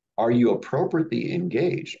know, are you appropriately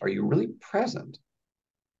engaged? Are you really present?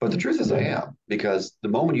 But the truth is, I am, because the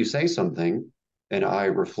moment you say something and I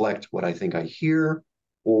reflect what I think I hear,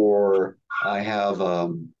 or I have,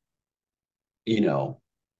 you know,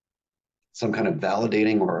 some kind of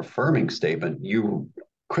validating or affirming statement, you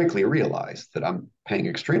quickly realize that I'm paying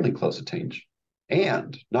extremely close attention.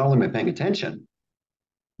 And not only am I paying attention,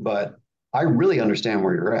 but I really understand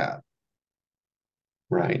where you're at,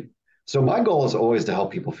 right? So my goal is always to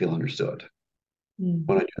help people feel understood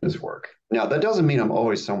when I do this work. Now, that doesn't mean I'm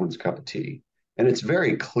always someone's cup of tea. And it's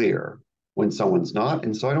very clear when someone's not,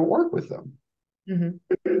 and so I don't work with them.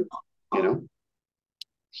 Mm-hmm. You know?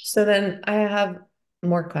 So then I have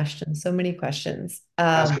more questions, so many questions.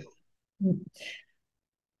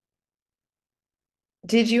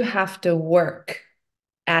 Did you have to work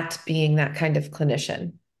at being that kind of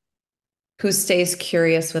clinician who stays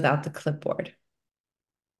curious without the clipboard?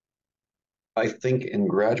 I think in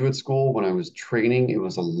graduate school, when I was training, it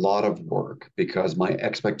was a lot of work because my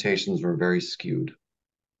expectations were very skewed.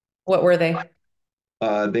 What were they?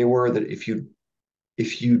 They were that if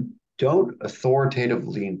you don't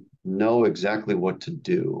authoritatively know exactly what to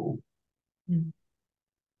do, Mm.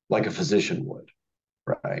 like a physician would,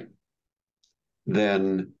 right?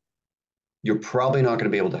 Then you're probably not going to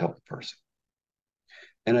be able to help the person.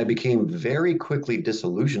 And I became very quickly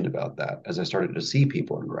disillusioned about that as I started to see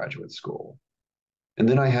people in graduate school. And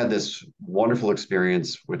then I had this wonderful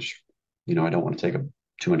experience, which, I don't want to take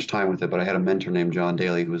too much time with it, but I had a mentor named John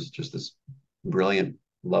Daly, who was just this brilliant,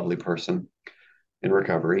 lovely person in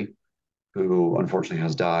recovery who unfortunately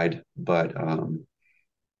has died. But,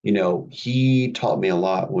 he taught me a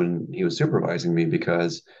lot when he was supervising me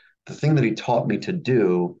because the thing that he taught me to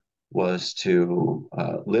do was to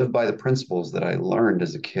live by the principles that I learned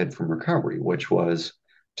as a kid from recovery, which was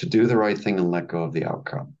to do the right thing and let go of the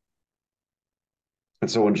outcome. And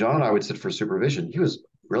so when John and I would sit for supervision, he was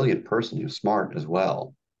a brilliant person. He was smart as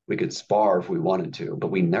well. We could spar if we wanted to, but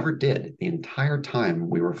we never did the entire time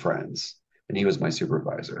we were friends. And he was my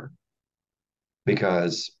supervisor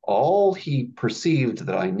because all he perceived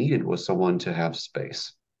that I needed was someone to have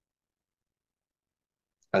space,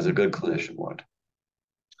 as a good clinician would.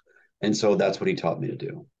 And so that's what he taught me to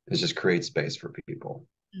do, is just create space for people.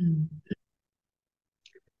 Mm.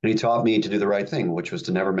 And he taught me to do the right thing, which was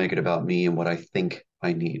to never make it about me and what I think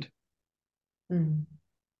I need. Mm.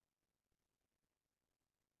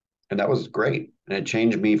 And that was great. And it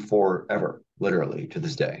changed me forever, literally to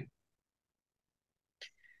this day.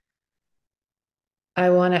 I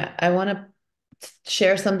want to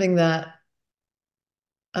share something that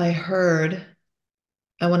I heard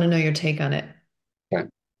I want to know your take on it. Okay.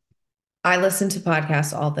 I listen to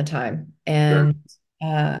podcasts all the time, Sure. and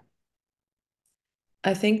uh,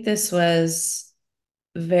 I think this was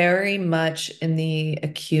very much in the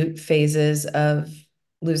acute phases of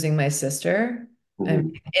losing my sister.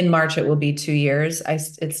 And Mhm. in March, it will be 2 years.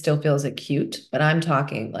 It still feels acute, but I'm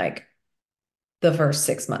talking like the first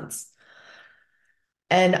 6 months.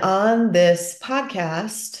 And on this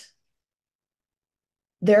podcast,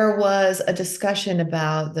 there was a discussion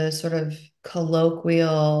about the sort of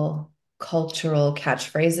colloquial cultural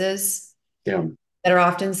catchphrases Yeah. that are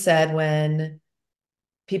often said when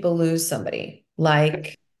people lose somebody,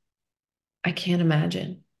 like, I can't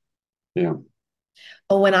imagine. Yeah.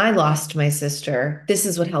 Oh, when I lost my sister, this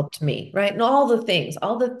is what helped me, right? And all the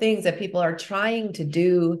things that people are trying to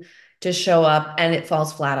do to show up and it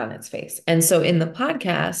falls flat on its face. And so in the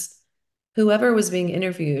podcast, whoever was being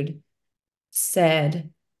interviewed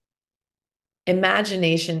said,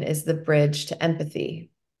 imagination is the bridge to empathy.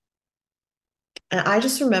 And I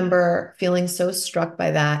just remember feeling so struck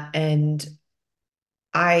by that. And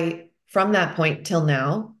from that point till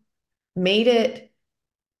now, made it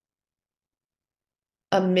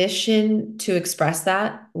a mission to express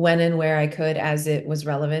that when and where I could as it was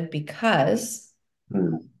relevant, because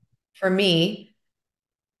Mm. for me,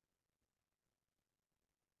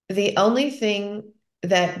 the only thing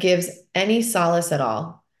that gives any solace at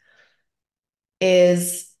all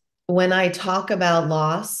is when I talk about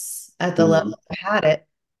loss at the Mm. level I had it,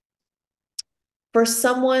 for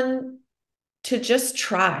someone to just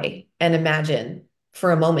try and imagine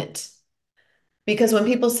for a moment. Because when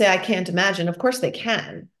people say, I can't imagine, of course they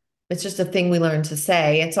can. It's just a thing we learn to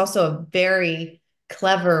say. It's also a very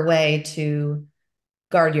clever way to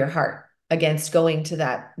guard your heart against going to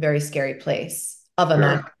that very scary place of Sure.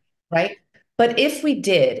 imagining, right? But if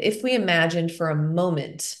we imagined for a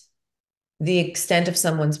moment the extent of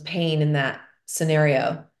someone's pain in that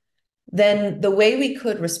scenario, then the way we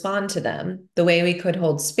could respond to them, the way we could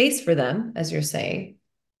hold space for them, as you're saying,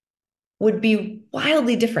 would be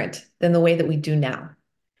wildly different than the way that we do now.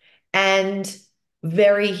 And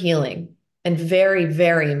very healing and very,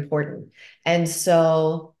 very important. And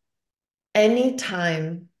so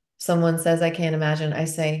anytime someone says, I can't imagine, I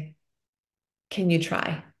say, can you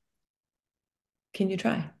try? Can you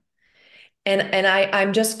try? And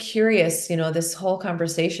I'm just curious, this whole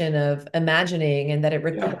conversation of imagining and that it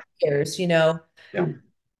Yeah. requires, Yeah.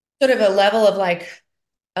 sort of a level of like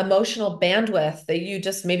emotional bandwidth that you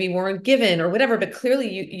just maybe weren't given or whatever, but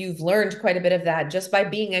clearly you've learned quite a bit of that just by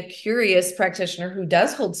being a curious practitioner who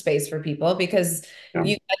does hold space for people, because Yeah.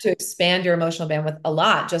 you had to expand your emotional bandwidth a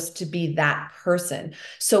lot just to be that person.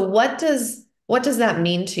 So what does that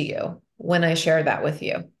mean to you when I share that with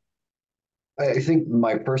you? I think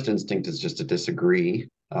my first instinct is just to disagree.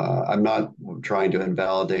 I'm not trying to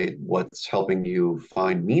invalidate what's helping you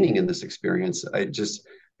find meaning in this experience. I just,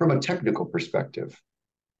 from a technical perspective,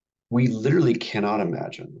 we literally cannot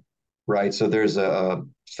imagine, right? So there's a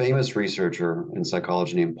famous researcher in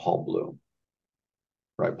psychology named Paul Bloom,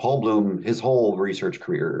 right? Paul Bloom, his whole research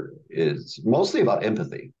career is mostly about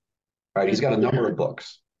empathy, right? He's got a number of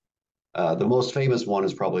books. The most famous one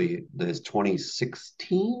is probably his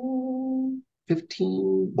 2016,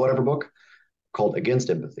 15, whatever book called Against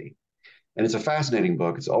Empathy. And it's a fascinating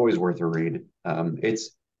book. It's always worth a read.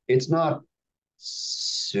 It's not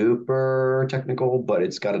super technical, but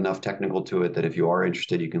it's got enough technical to it that if you are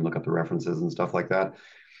interested, you can look up the references and stuff like that.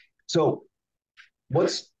 So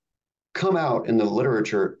what's come out in the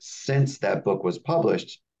literature since that book was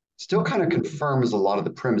published still kind of confirms a lot of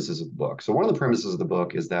the premises of the book. So one of the premises of the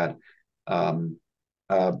book is that um,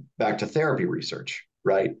 back to therapy research,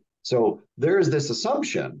 right? So there's this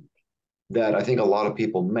assumption that I think a lot of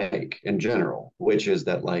people make in general, which is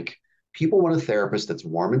that like people want a therapist that's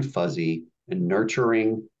warm and fuzzy and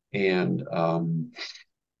nurturing and um,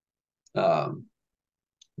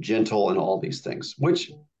 gentle and all these things,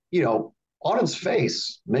 which, you know, on its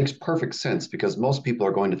face makes perfect sense because most people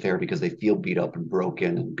are going to therapy because they feel beat up and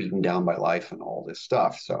broken and beaten down by life and all this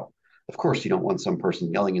stuff. So, of course, you don't want some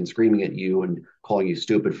person yelling and screaming at you and calling you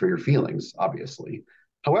stupid for your feelings, obviously.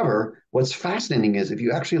 However, what's fascinating is if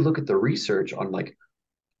you actually look at the research on like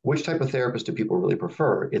which type of therapist do people really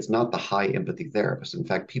prefer, it's not the high empathy therapist. In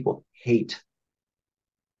fact, people hate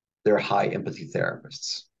their high empathy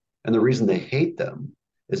therapists. And the reason they hate them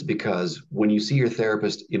is because when you see your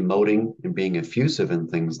therapist emoting and being effusive and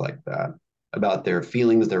things like that about their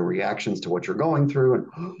feelings, their reactions to what you're going through, and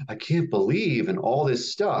oh, I can't believe, and all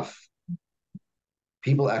this stuff,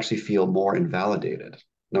 people actually feel more invalidated,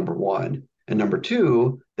 number one. And number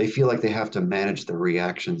two, they feel like they have to manage the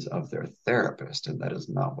reactions of their therapist, and that is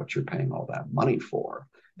not what you're paying all that money for.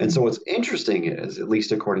 And so what's interesting is, at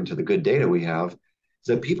least according to the good data we have, is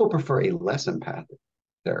that people prefer a less empathic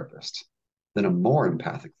therapist than a more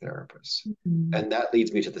empathic therapist. Mm-hmm. And that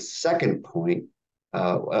leads me to the second point,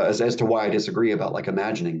 as to why I disagree about like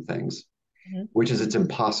imagining things, which is it's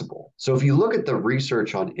impossible. So if you look at the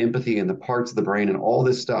research on empathy and the parts of the brain and all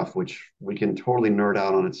this stuff, which we can totally nerd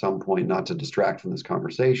out on at some point, not to distract from this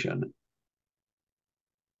conversation,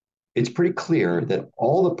 it's pretty clear that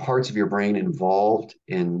all the parts of your brain involved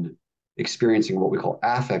in experiencing what we call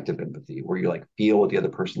affective empathy, where you like feel what the other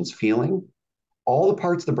person's feeling, all the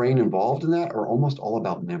parts of the brain involved in that are almost all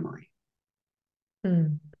about memory.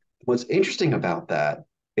 Mm. What's interesting about that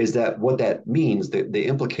is that what that means, the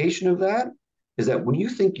implication of that is that when you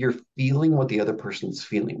think you're feeling what the other person's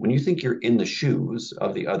feeling, when you think you're in the shoes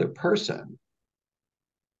of the other person,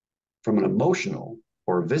 from an emotional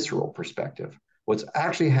or visceral perspective, what's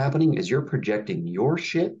actually happening is you're projecting your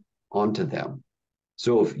shit onto them.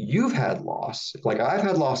 So if you've had loss, like I've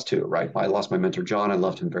had loss too, right? I lost my mentor, John. I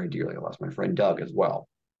loved him very dearly. I lost my friend, Doug, as well.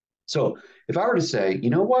 So if I were to say, you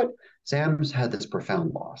know what, Sam's had this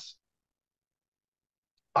profound loss,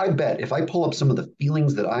 I bet if I pull up some of the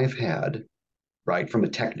feelings that I've had, right, from a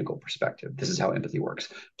technical perspective, this is how empathy works.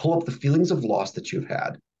 Pull up the feelings of loss that you've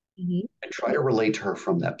had and try to relate to her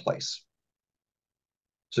from that place.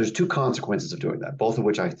 So there's two consequences of doing that, both of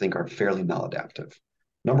which I think are fairly maladaptive.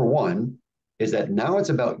 Number one is that now it's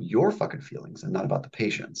about your fucking feelings and not about the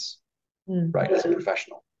patient's, right, as a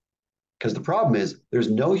professional. Because the problem is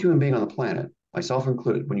there's no human being on the planet, myself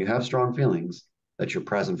included, when you have strong feelings, that you're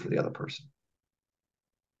present for the other person.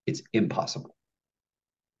 It's impossible.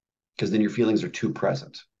 Because then your feelings are too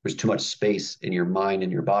present. There's too much space in your mind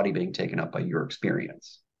and your body being taken up by your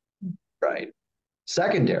experience, right?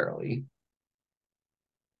 Secondarily,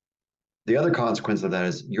 the other consequence of that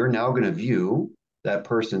is you're now going to view that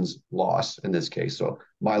person's loss in this case. So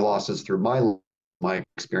my losses through my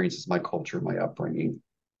experiences, my culture, my upbringing,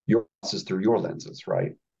 your losses through your lenses,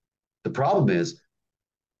 right? The problem is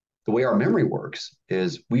the way our memory works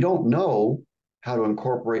is we don't know how to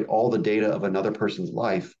incorporate all the data of another person's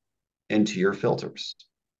life into your filters.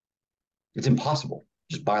 It's impossible,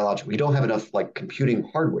 just biologically. We don't have enough like computing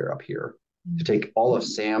hardware up here to take all of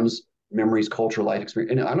Sam's memories, culture, life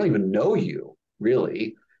experience. And I don't even know you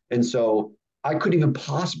really. And so I couldn't even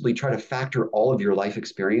possibly try to factor all of your life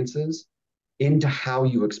experiences into how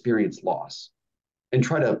you experience loss and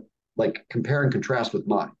try to like compare and contrast with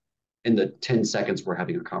mine in the 10 seconds we're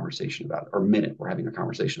having a conversation about it, or minute we're having a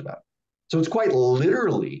conversation about it. So it's quite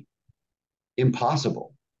literally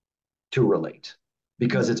impossible to relate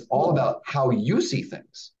because it's all about how you see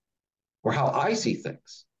things or how I see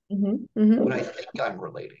things when I think I'm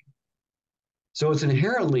relating. So it's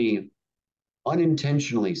inherently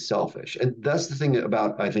unintentionally selfish. And that's the thing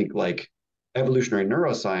about, I think, like evolutionary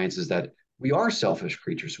neuroscience is that we are selfish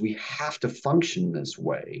creatures. We have to function this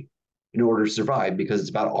way in order to survive because it's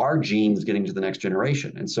about our genes getting to the next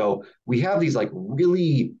generation. And so we have these like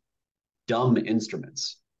really dumb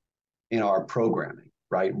instruments in our programming,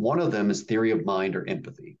 right? One of them is theory of mind or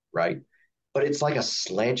empathy, right? But it's like a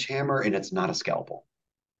sledgehammer and it's not a scalpel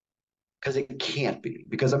because it can't be.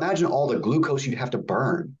 Because imagine all the glucose you'd have to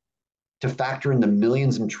burn to factor in the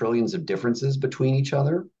millions and trillions of differences between each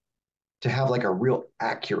other to have like a real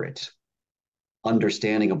accurate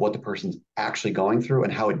understanding of what the person's actually going through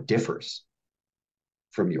and how it differs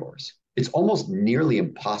from yours. It's almost nearly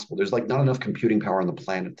impossible. There's like not enough computing power on the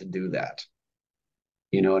planet to do that.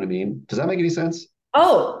 You know what I mean? Does that make any sense?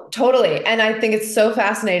 Oh, totally. And I think it's so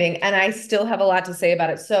fascinating. And I still have a lot to say about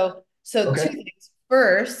it. So Okay. two things.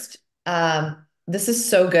 First, this is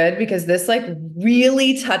so good because this like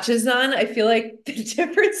really touches on, I feel like, the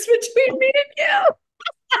difference between me and you.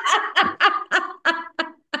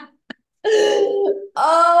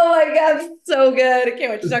 Oh my God, so good. I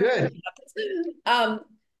can't wait to talk about this.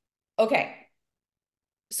 Okay.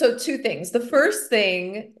 So two things. The first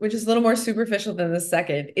thing, which is a little more superficial than the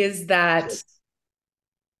second, is that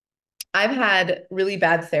I've had really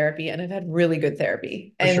bad therapy and I've had really good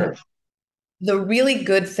therapy. For And sure. the really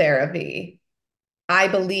good therapy, I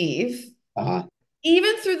believe,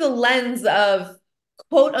 even through the lens of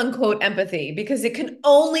quote unquote empathy, because it can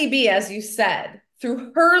only be, as you said,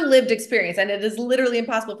 through her lived experience. And it is literally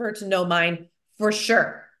impossible for her to know mine for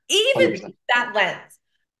sure. Even 100%. that lens,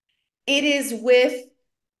 it is with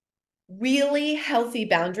really healthy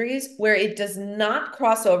boundaries where it does not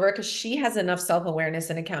cross over because she has enough self-awareness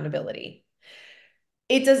and accountability.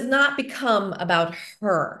 It does not become about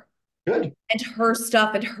her Good. and her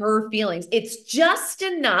stuff and her feelings. It's just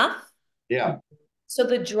enough Yeah. So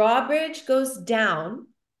the drawbridge goes down.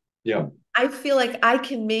 Yeah. I feel like I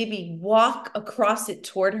can maybe walk across it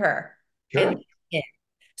toward her Sure. and in.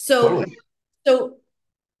 So, Totally. so,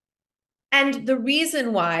 and the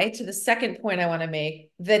reason why, to the second point I want to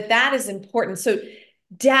make, that is important. So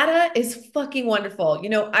data is fucking wonderful. You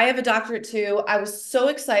know, I have a doctorate too. I was so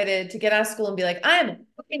excited to get out of school and be like, I am a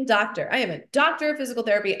fucking doctor. I am a doctor of physical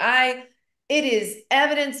therapy. It is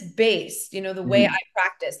evidence-based, you know, the way I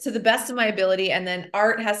practice to the best of my ability. And then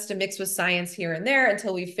art has to mix with science here and there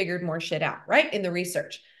until we figured more shit out, right? In the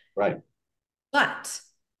research. Right. But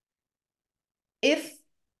if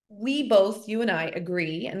we both, you and I,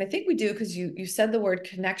 agree, and I think we do because you said the word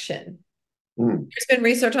connection. There's been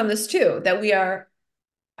research on this too, that we are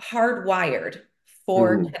hardwired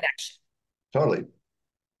for connection. Totally.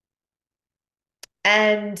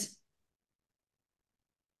 And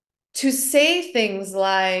to say things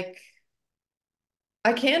like,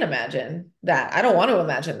 I can't imagine that. I don't want to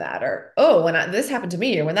imagine that. Or, oh, this happened to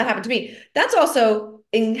me, or when that happened to me, that's also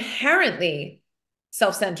inherently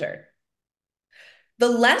self-centered. The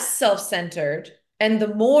less self-centered and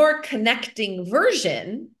the more connecting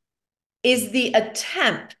version is the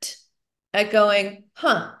attempt at going,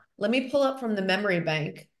 let me pull up from the memory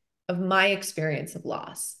bank of my experience of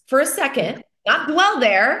loss for a second, not dwell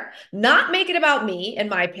there, not make it about me and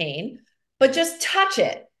my pain, but just touch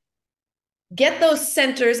it. Get those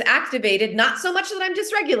centers activated, not so much that I'm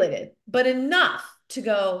dysregulated, but enough to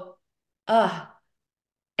go,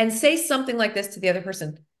 and say something like this to the other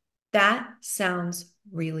person. That sounds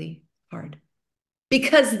really hard.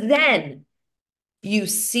 Because then you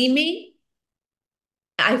see me,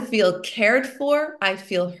 I feel cared for, I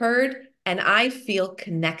feel heard, and I feel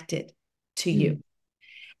connected to you.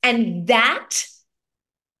 And that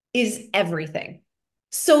is everything.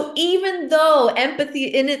 So even though empathy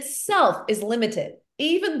in itself is limited,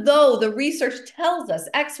 even though the research tells us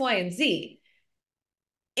X, Y, and Z,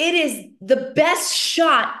 it is the best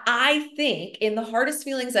shot, I think, in the hardest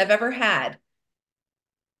feelings I've ever had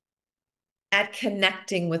at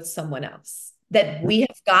connecting with someone else that we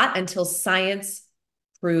have got until science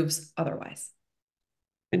proves otherwise.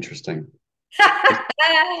 Interesting.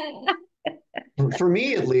 For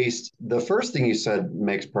me, at least, the first thing you said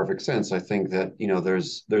makes perfect sense. I think that, you know,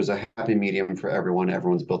 there's a happy medium for everyone.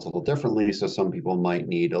 Everyone's built a little differently. So some people might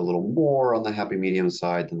need a little more on the happy medium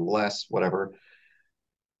side than less, whatever.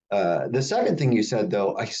 The second thing you said,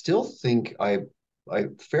 though, I still think I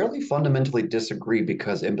fairly fundamentally disagree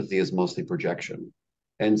because empathy is mostly projection.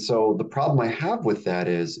 And so the problem I have with that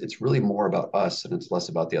is it's really more about us and it's less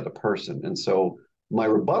about the other person. And so my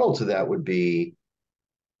rebuttal to that would be,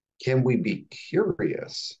 can we be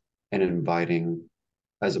curious and inviting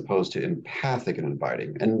as opposed to empathic and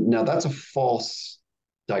inviting? And now that's a false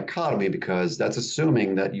dichotomy because that's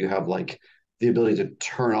assuming that you have like the ability to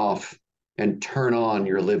turn off and turn on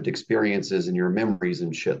your lived experiences and your memories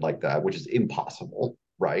and shit like that, which is impossible,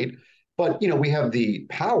 right? But, you know, we have the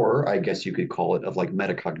power, I guess you could call it, of like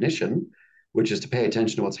metacognition, which is to pay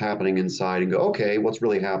attention to what's happening inside and go, okay, what's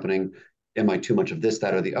really happening? Am I too much of this,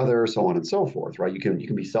 that, or the other, so on and so forth, right? You can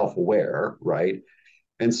be self-aware, right?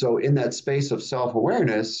 And so in that space of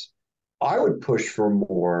self-awareness, I would push for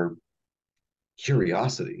more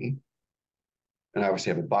curiosity. And I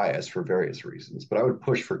obviously have a bias for various reasons, but I would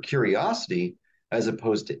push for curiosity as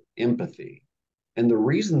opposed to empathy. And the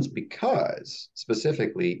reasons because,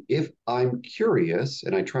 specifically, if I'm curious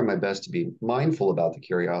and I try my best to be mindful about the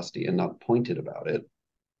curiosity and not pointed about it,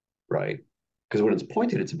 right? Because when it's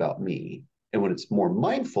pointed, it's about me. And when it's more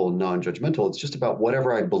mindful, non-judgmental, it's just about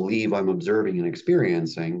whatever I believe I'm observing and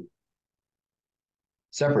experiencing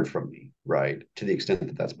separate from me, right? To the extent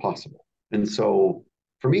that that's possible. And so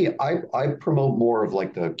for me, I promote more of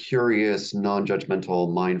like the curious,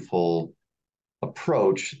 non-judgmental, mindful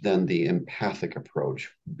approach than the empathic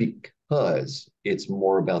approach because it's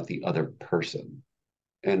more about the other person.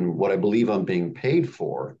 And what I believe I'm being paid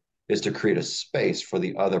for is to create a space for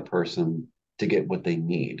the other person to get what they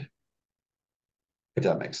need, if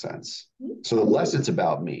that makes sense. So the less it's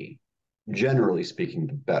about me, generally speaking,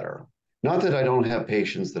 the better. Not that I don't have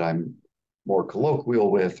patients that I'm more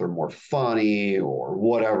colloquial with or more funny or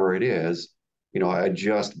whatever it is. You know, I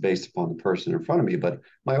adjust based upon the person in front of me. But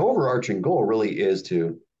my overarching goal really is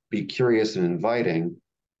to be curious and inviting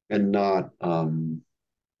and not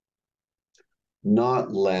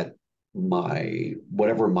let my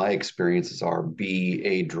whatever my experiences are be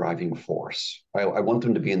a driving force. I want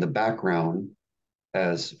them to be in the background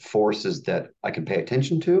as forces that I can pay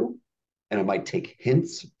attention to and I might take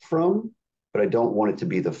hints from, but I don't want it to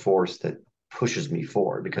be the force that pushes me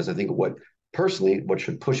forward because I think what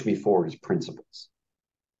should push me forward is principles.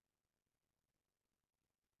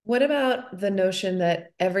 What about the notion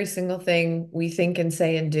that every single thing we think and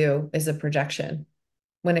say and do is a projection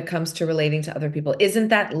when it comes to relating to other people? Isn't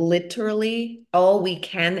that literally all we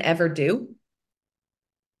can ever do?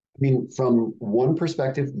 I mean, from one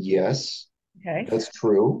perspective, yes, Okay. that's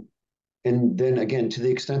true. And then again, to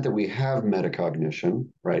the extent that we have metacognition,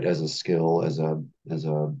 right, as a skill, as a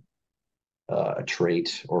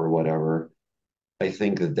trait or whatever, I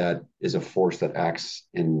think that that is a force that acts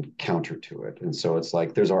in counter to it. And so it's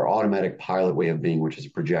like there's our automatic pilot way of being, which is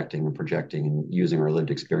projecting and using our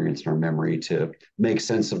lived experience and our memory to make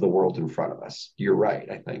sense of the world in front of us. You're right,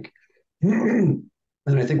 I think. And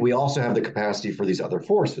I think we also have the capacity for these other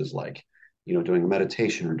forces, like, doing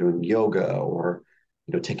meditation or doing yoga or,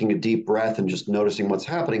 taking a deep breath and just noticing what's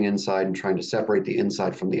happening inside and trying to separate the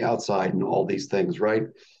inside from the outside and all these things, right?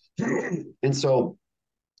 And so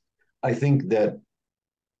I think that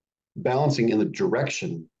balancing in the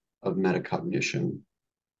direction of metacognition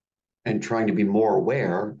and trying to be more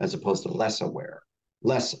aware as opposed to less aware,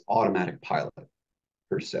 less automatic pilot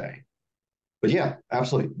per se. But yeah,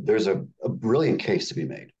 absolutely. There's a brilliant case to be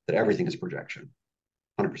made that everything is projection,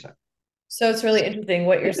 100%. So it's really interesting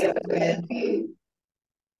what you're saying is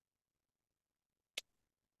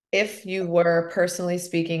if you were personally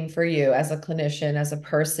speaking for you as a clinician, as a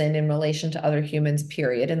person in relation to other humans,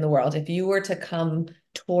 period, in the world, if you were to come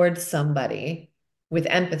towards somebody with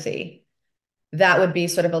empathy, that would be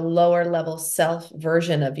sort of a lower level self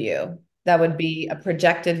version of you. That would be a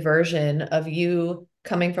projected version of you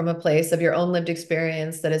coming from a place of your own lived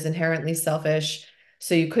experience that is inherently selfish.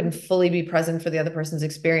 So you couldn't fully be present for the other person's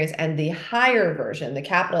experience. And the higher version, the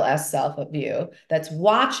capital S self of you that's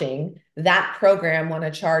watching that program want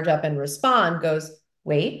to charge up and respond goes,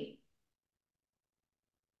 wait,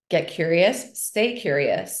 get curious, stay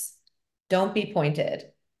curious. Don't be pointed.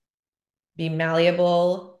 Be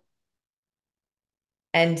malleable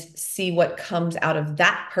and see what comes out of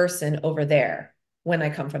that person over there when I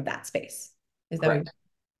come from that space. Is that Correct.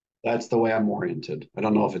 That's the way I'm oriented. I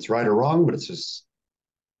don't know if it's right or wrong, but it's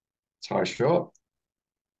how I show up.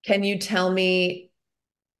 Can you tell me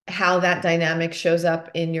how that dynamic shows up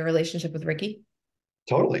in your relationship with Ricky?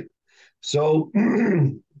 Totally. So,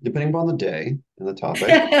 depending upon the day and the topic,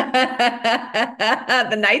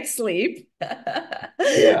 The night sleep.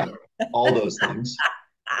 yeah, all those things.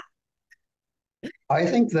 I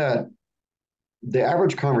think that the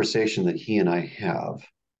average conversation that he and I have,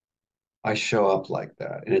 I show up like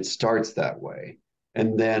that, and it starts that way.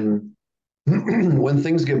 And then when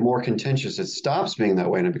things get more contentious, it stops being that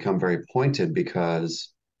way and I become very pointed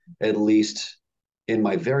because, at least in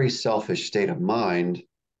my very selfish state of mind,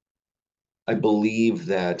 I believe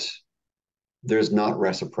that there's not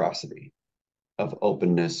reciprocity of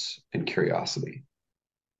openness and curiosity.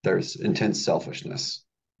 There's intense selfishness.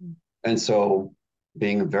 And so,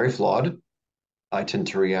 being very flawed, I tend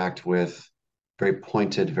to react with very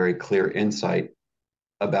pointed, very clear insight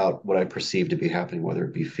about what I perceive to be happening, whether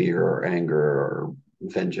it be fear or anger or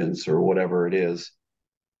vengeance or whatever it is,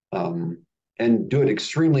 and do it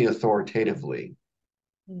extremely authoritatively.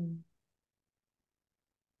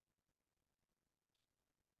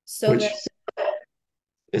 So which that,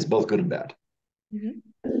 is both good and bad.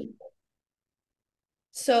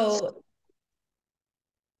 so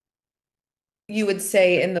you would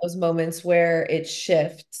say in those moments where it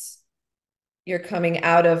shifts, you're coming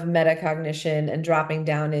out of metacognition and dropping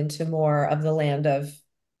down into more of the land of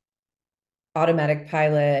automatic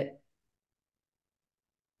pilot,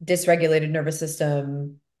 dysregulated nervous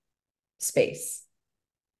system space.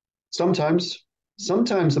 Sometimes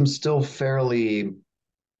I'm still fairly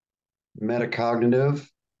metacognitive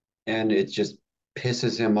and it just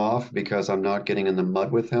pisses him off because I'm not getting in the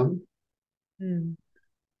mud with him,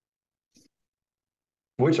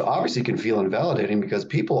 which obviously can feel invalidating because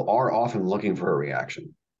people are often looking for a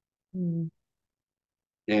reaction. And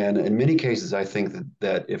in many cases, I think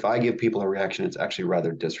that if I give people a reaction, it's actually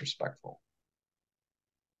rather disrespectful.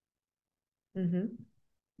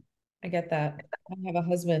 I get that. I have a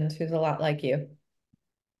husband who's a lot like you.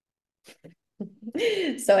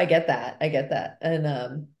 So I get that. I get that.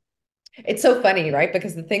 And it's so funny, right?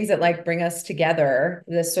 Because the things that like bring us together,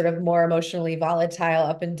 this sort of more emotionally volatile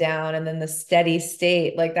up and down, and then the steady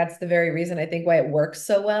state, like that's the very reason I think why it works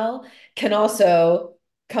so well, can also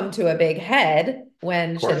come to a big head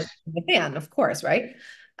when shit is in the fan, of course, right?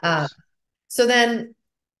 So then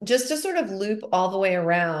just to sort of loop all the way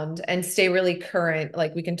around and stay really current,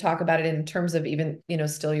 like we can talk about it in terms of even,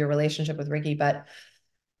 still your relationship with Ricky, but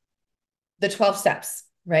the 12 steps,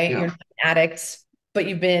 right? Yeah. You're not an addict, but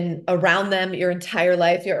you've been around them your entire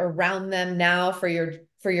life. You're around them now for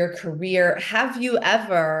your career. Have you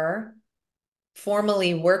ever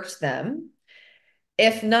formally worked them?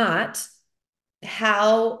 If not,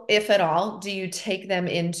 how, if at all, do you take them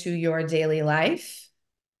into your daily life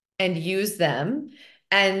and use them?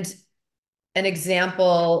 And an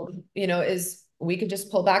example, is we could just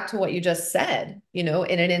pull back to what you just said, in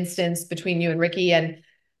an instance between you and Ricky. And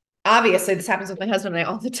obviously, this happens with my husband and I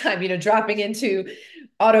all the time, dropping into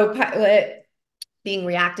autopilot, being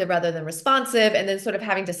reactive rather than responsive, and then sort of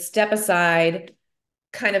having to step aside,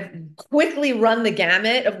 kind of quickly run the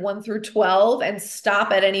gamut of 1 through 12 and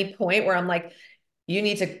stop at any point where I'm like, you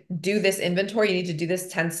need to do this inventory. You need to do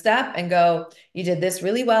this 10th step and go, you did this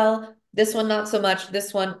really well. This one, not so much.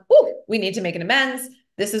 This one, we need to make an amends.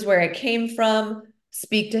 This is where it came from.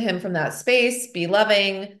 Speak to him from that space, be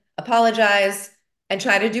loving, apologize, and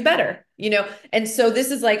try to do better, And so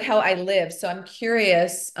this is like how I live. So I'm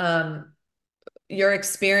curious, your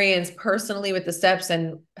experience personally with the steps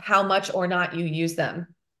and how much or not you use them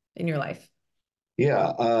in your life.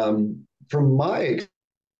 Yeah. From my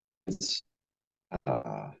experience,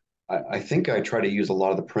 I think I try to use a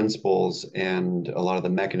lot of the principles and a lot of the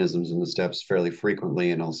mechanisms in the steps fairly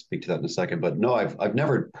frequently, and I'll speak to that in a second. But no, I've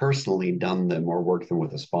never personally done them or worked them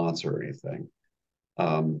with a sponsor or anything.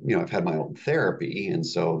 I've had my own therapy, and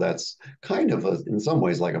so that's kind of in some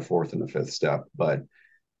ways like a fourth and a fifth step, but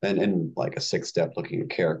and like a sixth step looking at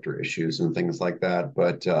character issues and things like that.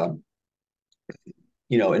 But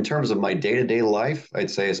in terms of my day-to-day life, I'd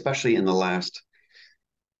say, especially in the last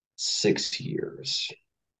 6 years,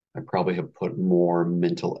 I probably have put more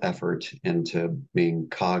mental effort into being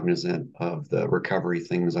cognizant of the recovery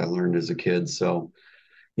things I learned as a kid. So,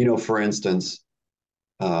 for instance,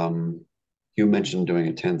 you mentioned doing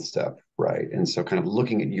a 10th step, right? And so kind of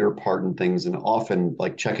looking at your part in things and often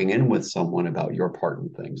like checking in with someone about your part in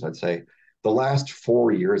things. I'd say the last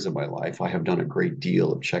 4 years of my life, I have done a great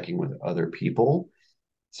deal of checking with other people,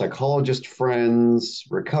 psychologist friends,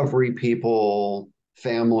 recovery people,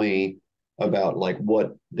 family, about like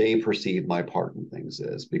what they perceive my part in things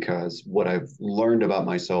is. Because what I've learned about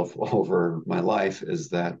myself over my life is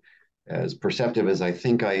that as perceptive as I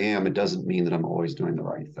think I am, it doesn't mean that I'm always doing the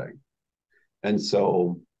right thing. And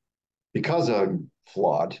so, because I'm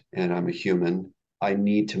flawed and I'm a human, I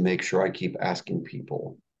need to make sure I keep asking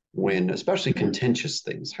people when, especially contentious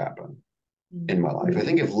things happen in my life. I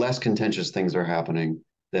think if less contentious things are happening,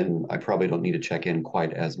 then I probably don't need to check in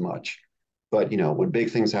quite as much. But, when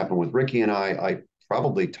big things happen with Ricky and I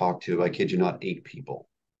probably talk to, I kid you not, 8 people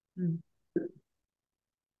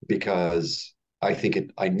because I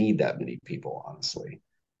think I need that many people, honestly.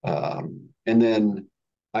 And then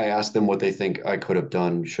I ask them what they think I could have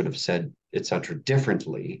done, should have said, etc.,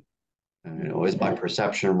 differently. Is my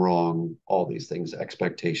perception wrong? All these things,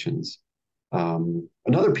 expectations.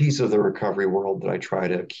 Another piece of the recovery world that I try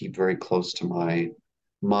to keep very close to my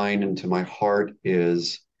mind and to my heart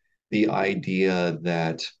is the idea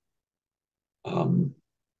that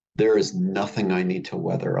there is nothing I need to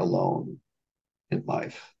weather alone in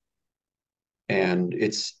life. And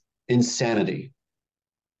it's insanity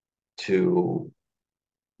to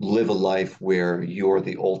live a life where you're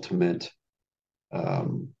the ultimate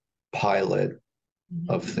pilot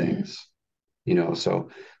of things. So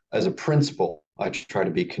as a principle, I try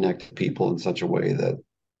to be connected to people in such a way that,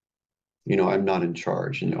 I'm not in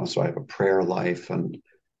charge, so I have a prayer life and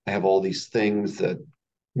I have all these things that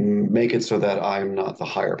make it so that I'm not the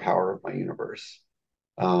higher power of my universe.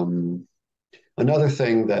 Another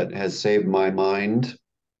thing that has saved my mind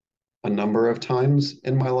a number of times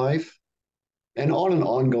in my life, and on an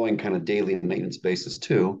ongoing kind of daily maintenance basis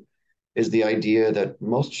too, is the idea that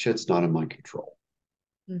most shit's not in my control.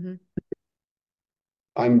 Mm-hmm.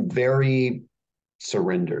 I'm very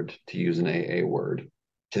surrendered, to use an AA word,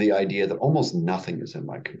 to the idea that almost nothing is in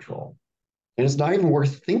my control. And it's not even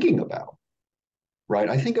worth thinking about, right?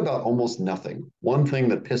 I think about almost nothing. One thing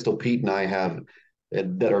that Pistol Pete and I have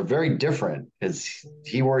that are very different is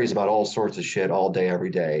he worries about all sorts of shit all day, every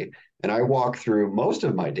day. And I walk through most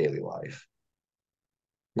of my daily life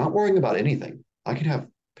not worrying about anything. I can have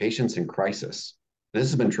patients in crisis. This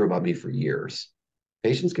has been true about me for years.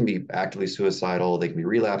 Patients can be actively suicidal, they can be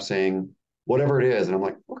relapsing, whatever it is. And I'm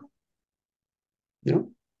like, okay,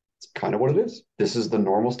 it's kind of what it is. This is the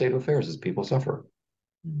normal state of affairs as people suffer.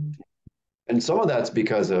 Mm-hmm. And some of that's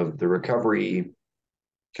because of the recovery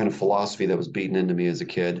kind of philosophy that was beaten into me as a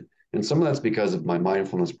kid. And some of that's because of my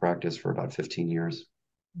mindfulness practice for about 15 years.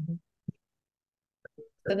 Mm-hmm.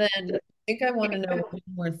 So then I think I want to know one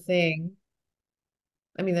more thing.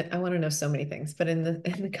 I mean, I want to know so many things, but in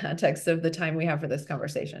the context of the time we have for this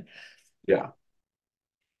conversation. Yeah.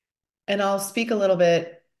 And I'll speak a little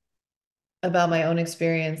bit about my own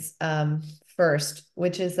experience first,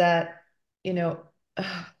 which is that you know,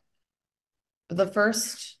 the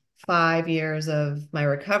first 5 years of my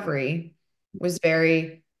recovery was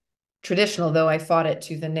very traditional, though I fought it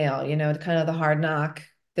tooth and nail, kind of the hard knock.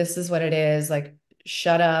 This is what it is. Like,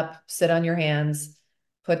 shut up, sit on your hands,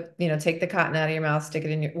 take the cotton out of your mouth, stick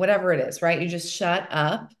it in your, whatever it is, right? You just shut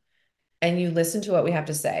up and you listen to what we have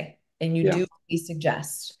to say and you Yeah. do what we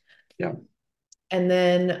suggest. Yeah. And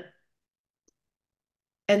then,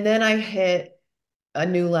 I hit a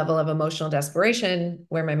new level of emotional desperation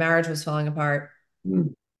where my marriage was falling apart.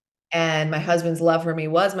 Mm. And my husband's love for me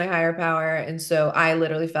was my higher power. And so I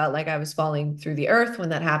literally felt like I was falling through the earth when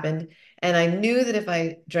that happened. And I knew that if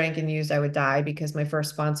I drank and used, I would die, because my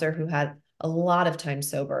first sponsor, who had a lot of time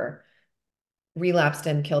sober, relapsed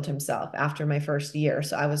and killed himself after my first year.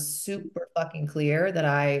 So I was super fucking clear that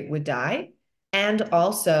I would die, and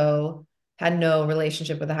also had no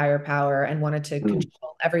relationship with a higher power and wanted to Mm.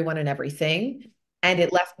 control everyone and everything. And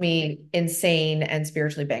it left me insane and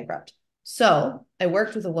spiritually bankrupt. So I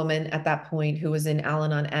worked with a woman at that point who was in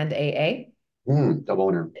Al-Anon and AA. Double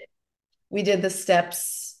winner. We did the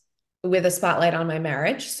steps with a spotlight on my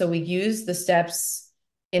marriage. So we used the steps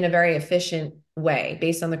in a very efficient way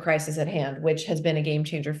based on the crisis at hand, which has been a game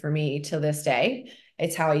changer for me to this day.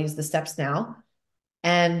 It's how I use the steps now.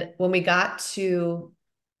 And when we got to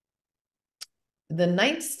the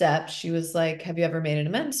ninth step, she was like, have you ever made an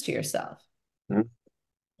amends to yourself? Mm.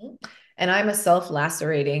 And I'm a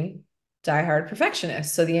self-lacerating, diehard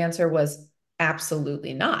perfectionist. So the answer was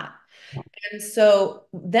absolutely not. And so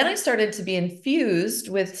then I started to be infused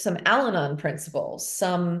with some Al-Anon principles,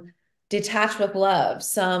 some detach with love,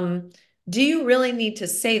 some, do you really need to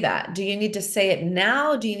say that? Do you need to say it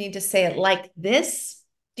now? Do you need to say it like this?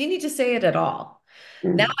 Do you need to say it at all?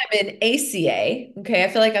 Now Mm. I'm in ACA. Okay. I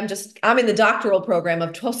feel like I'm in the doctoral program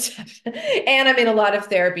of 12 steps and I'm in a lot of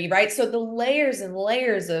therapy, right? So the layers and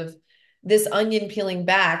layers of this onion peeling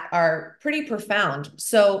back are pretty profound.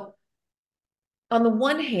 So on the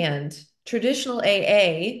one hand, traditional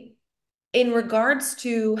AA, in regards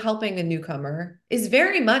to helping a newcomer, is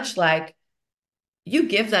very much like you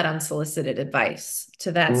give that unsolicited advice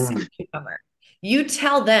to that Mm. newcomer. You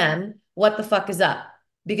tell them what the fuck is up,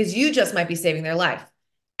 because you just might be saving their life.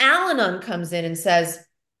 Al-Anon comes in and says,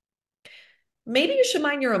 maybe you should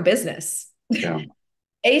mind your own business. Yeah.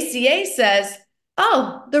 ACA says,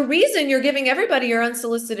 oh, the reason you're giving everybody your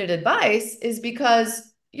unsolicited advice is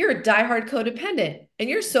because you're a diehard codependent and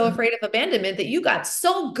you're so afraid of abandonment that you got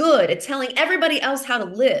so good at telling everybody else how to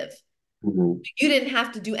live. Mm-hmm. You didn't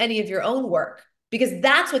have to do any of your own work because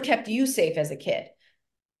that's what kept you safe as a kid.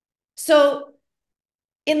 So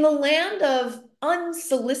in the land of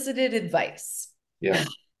unsolicited advice, Yeah.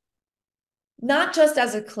 not just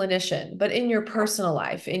as a clinician, but in your personal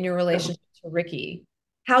life, in your relationship to Ricky,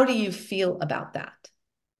 how do you feel about that?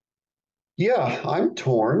 Yeah, I'm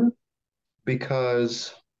torn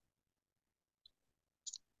because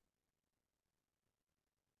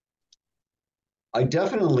I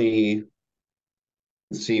definitely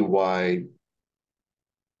see why,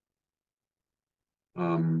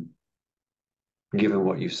 um, given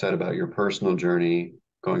what you said about your personal journey,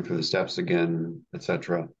 going through the steps again,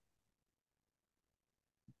 etc.,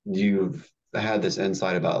 you've had this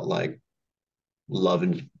insight about like love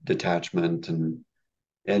and detachment,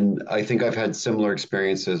 and I think I've had similar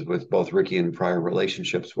experiences with both Ricky and prior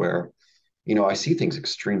relationships where, I see things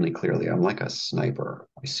extremely clearly. I'm like a sniper.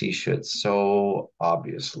 I see shit so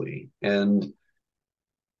obviously. And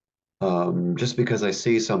just because I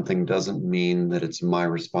see something doesn't mean that it's my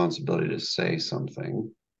responsibility to say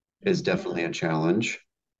something is definitely a challenge.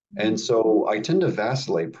 And so I tend to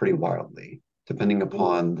vacillate pretty wildly depending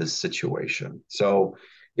upon the situation. So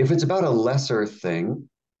if it's about a lesser thing,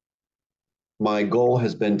 my goal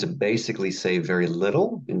has been to basically say very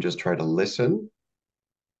little and just try to listen.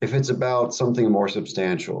 If it's about something more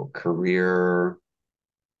substantial, career,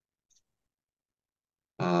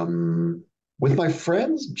 with my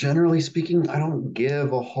friends, generally speaking, I don't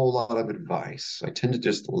give a whole lot of advice. I tend to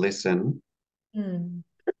just listen. Mm.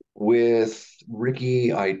 With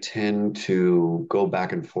Ricky, I tend to go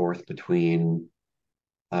back and forth between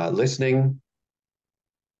listening,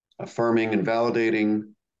 affirming and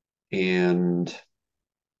validating, and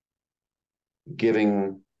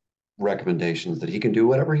giving recommendations that he can do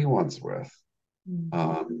whatever he wants with. Mm.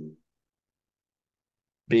 Um,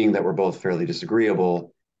 Being that we're both fairly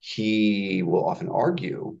disagreeable, he will often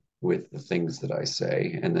argue with the things that I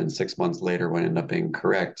say. And then 6 months later, when I end up being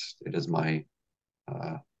correct, it is my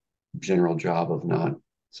uh, general job of not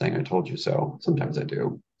saying I told you so. Sometimes I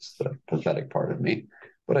do. It's the pathetic part of me,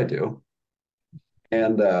 but I do.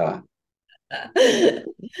 And I'm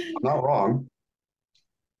not wrong.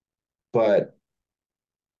 But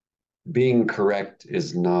being correct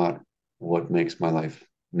is not what makes my life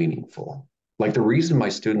meaningful. Like the reason my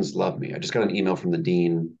students love me, I just got an email from the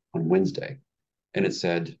dean on Wednesday, and it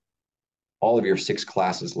said, all of your 6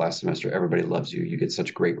 classes last semester, everybody loves you. You get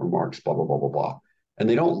such great remarks, blah, blah, blah, blah, blah. And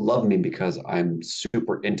they don't love me because I'm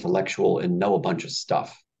super intellectual and know a bunch of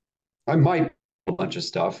stuff. I might know a bunch of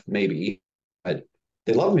stuff, maybe, but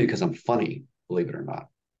they love me because I'm funny, believe it or not.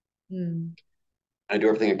 Mm. I do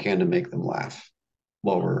everything I can to make them laugh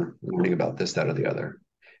while we're learning about this, that, or the other.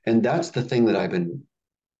 And that's the thing that I've been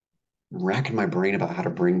racking my brain about how to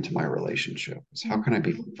bring to my relationship is how can I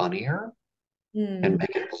be funnier and Mm.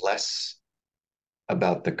 make it less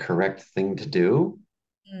about the correct thing to do.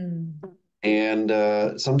 Mm.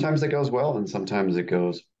 And sometimes it goes well, and sometimes it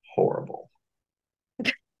goes horrible.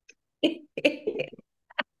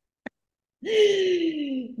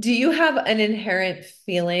 Do you have an inherent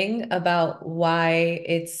feeling about why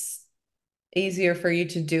it's easier for you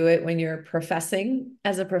to do it when you're professing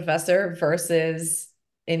as a professor versus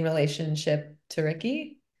in relationship to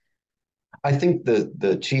Ricky? I think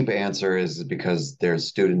the cheap answer is because they're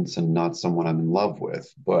students and not someone I'm in love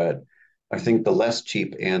with. But I think the less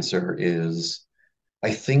cheap answer is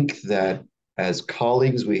I think that as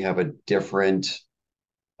colleagues we have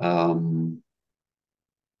um,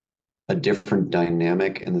 a different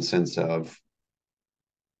dynamic in the sense of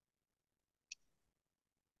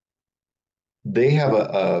they have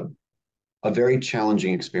a very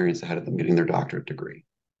challenging experience ahead of them getting their doctorate degree.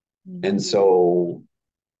 Mm. And so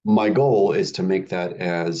my goal is to make that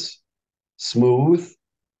as smooth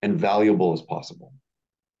and valuable as possible.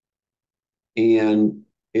 And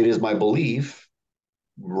it is my belief,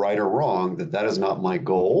 right or wrong, that that is not my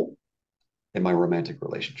goal in my romantic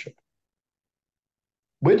relationship,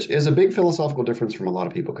 which is a big philosophical difference from a lot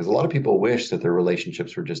of people because a lot of people wish that their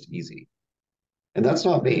relationships were just easy. And that's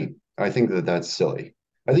not me. I think that that's silly.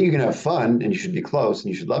 I think you can have fun and you should be close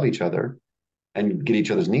and you should love each other and get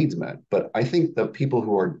each other's needs met. But I think the people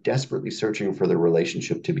who are desperately searching for their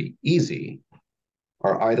relationship to be easy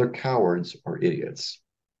are either cowards or idiots.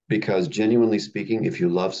 Because genuinely speaking, if you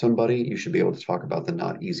love somebody, you should be able to talk about the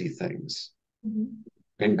not easy things Mhm.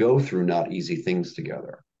 and go through not easy things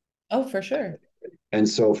together. Oh, for sure. And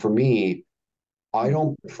so for me, I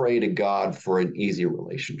don't pray to God for an easy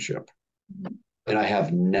relationship. Mhm. And I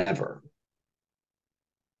have never.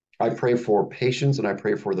 I pray for patience and I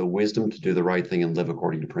pray for the wisdom to do the right thing and live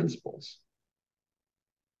according to principles.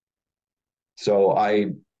 So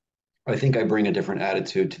I think I bring a different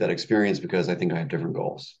attitude to that experience because I think I have different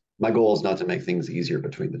goals. My goal is not to make things easier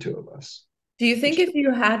between the two of us. Do you think if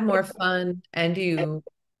you had more fun and you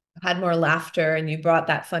had more laughter and you brought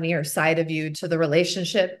that funnier side of you to the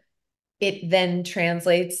relationship, it then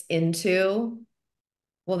translates into,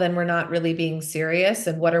 well, then we're not really being serious.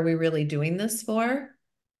 And what are we really doing this for?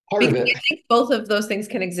 Part of Because it, I think both of those things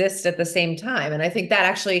can exist at the same time. And I think that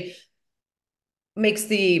actually makes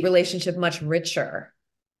the relationship much richer.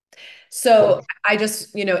 So I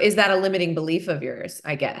just, is that a limiting belief of yours,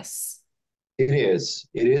 I guess? it is.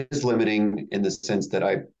 It is limiting in the sense that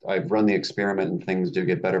I've run the experiment and things do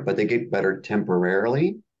get better, but they get better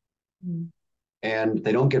temporarily Mm. and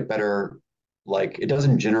they don't get better like it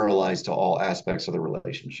doesn't generalize to all aspects of the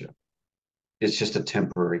relationship. It's just a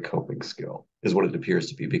temporary coping skill, is what it appears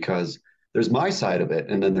to be, because there's my side of it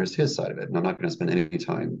and then there's his side of it. And I'm not going to spend any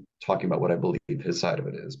time talking about what I believe his side of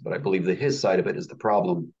it is, but I believe that his side of it is the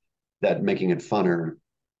problem that making it funner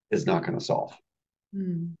is not going to solve.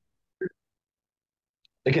 Mm.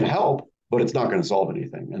 It can help, but it's not going to solve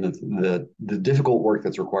anything. And the difficult work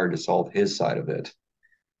that's required to solve his side of it,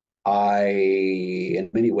 I,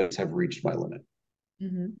 in many ways, have reached my limit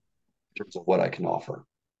Mhm. in terms of what I can offer.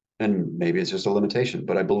 And maybe it's just a limitation,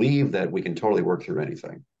 but I believe that we can totally work through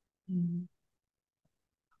anything. Mhm.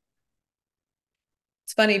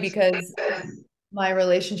 It's funny because my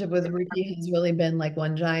relationship with Ricky has really been like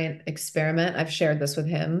one giant experiment. I've shared this with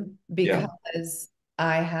him Yeah. because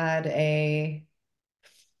I had a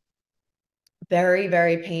very,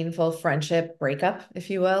 very painful friendship breakup, if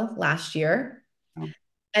you will, last year.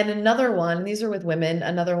 And another one, these are with women,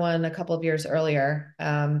 another one a couple of years earlier,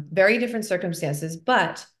 very different circumstances,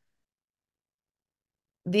 but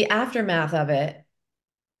the aftermath of it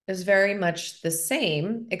is very much the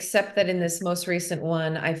same, except that in this most recent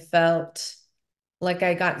one, I felt like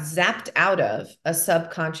I got zapped out of a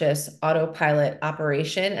subconscious autopilot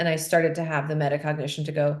operation. And I started to have the metacognition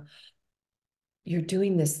to go, you're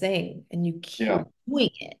doing this thing and you keep Yeah.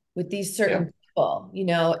 doing it with these Yeah. certain people,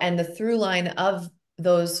 and the through line of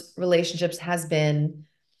those relationships has been,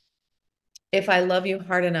 if I love you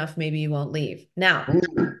hard enough, maybe you won't leave. Now,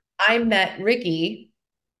 Mm. I met Ricky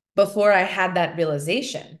before I had that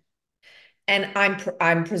realization. And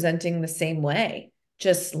I'm presenting the same way,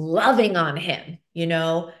 just loving on him,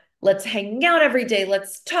 let's hang out every day,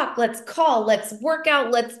 let's talk, let's call, let's work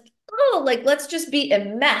out, let's just be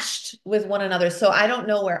enmeshed with one another. So I don't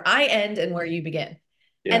know where I end and where you begin.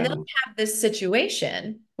 And then we have this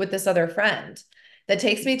situation with this other friend that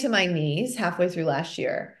takes me to my knees halfway through last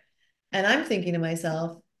year. And I'm thinking to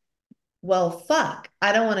myself, well, fuck,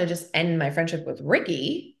 I don't want to just end my friendship with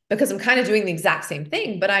Ricky because I'm kind of doing the exact same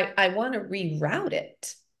thing, but I want to reroute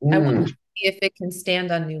it. I want to see if it can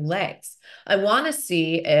stand on new legs. I want to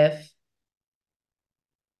see if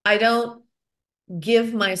I don't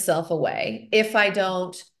give myself away, if I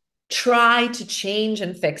don't try to change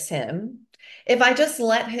and fix him, if I just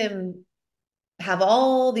let him have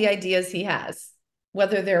all the ideas he has,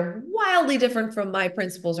 whether they're wildly different from my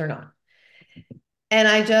principles or not. And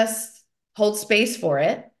I just hold space for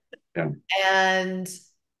it. Yeah. And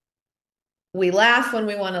we laugh when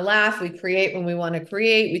we want to laugh. We create when we want to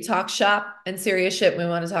create. We talk shop and serious shit when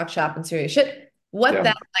we want to talk shop and serious shit. What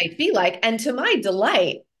that might be like. And to my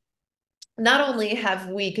delight, not only have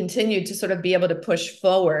we continued to sort of be able to push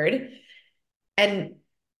forward and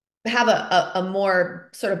have a more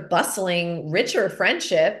sort of bustling, richer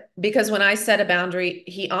friendship, because when I set a boundary,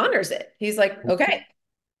 he honors it. He's like, okay,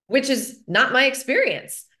 which is not my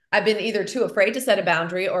experience. I've been either too afraid to set a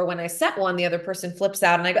boundary, or when I set one, the other person flips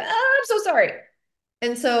out and I go, oh, I'm so sorry.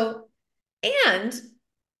 And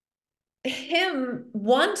him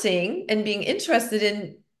wanting and being interested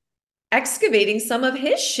in excavating some of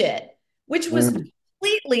his shit, which was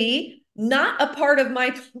completely not a part of my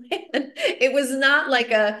plan. It was not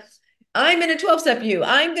like I'm in a 12-step you.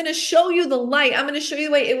 I'm going to show you the light. I'm going to show you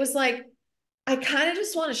the way. It was like, I kind of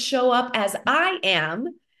just want to show up as I am.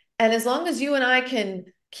 And as long as you and I can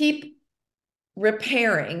keep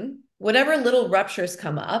repairing whatever little ruptures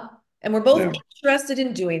come up, and we're both interested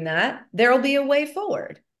in doing that, there will be a way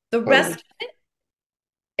forward. The rest of it,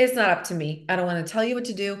 it's not up to me. I don't want to tell you what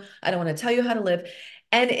to do. I don't want to tell you how to live.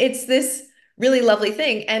 And it's this really lovely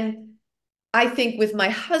thing. And I think with my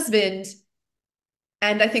husband,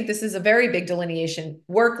 and I think this is a very big delineation,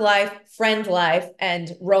 work life, friend life,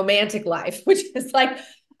 and romantic life, which is like,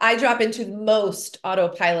 I drop into most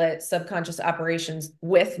autopilot subconscious operations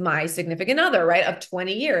with my significant other, right? Of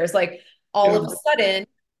 20 years. Like all of a sudden,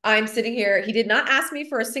 I'm sitting here. He did not ask me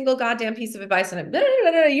for a single goddamn piece of advice. And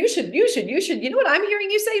I'm, you should, you know what I'm hearing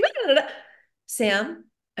you say? Sam,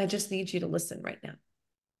 I just need you to listen right now.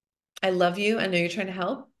 I love you. I know you're trying to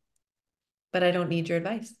help, but I don't need your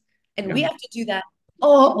advice. And we have to do that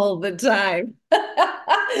all the time.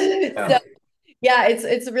 So yeah,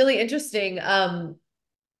 it's really interesting.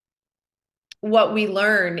 What we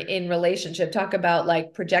learn in relationship, talk about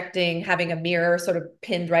like projecting, having a mirror sort of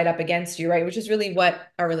pinned right up against you, right? Which is really what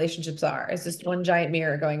our relationships are. It's just one giant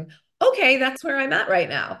mirror going, okay, that's where I'm at right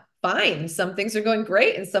now. Fine. Some things are going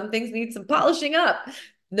great and some things need some polishing up.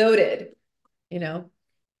 Noted,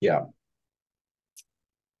 Yeah.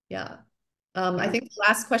 Yeah. I think the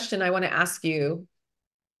last question I want to ask you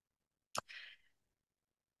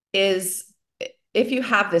is, if you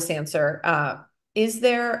have this answer, is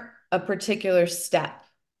there a particular step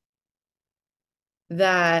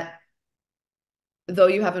that, though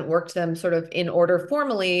you haven't worked them sort of in order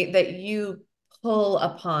formally, that you pull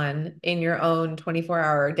upon in your own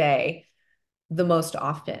 24-hour day the most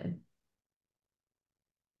often?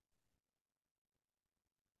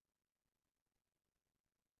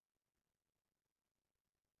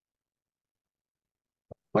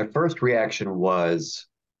 My first reaction was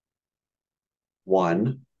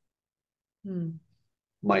 1.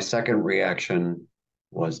 My second reaction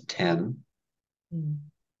was 10.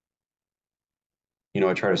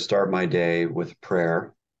 I try to start my day with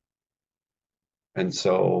prayer. And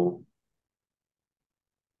so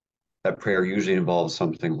that prayer usually involves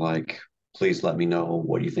something like, please let me know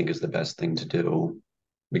what you think is the best thing to do.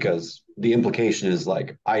 Because the implication is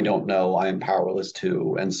like, I don't know, I am powerless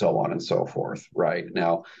to, and so on and so forth. Right.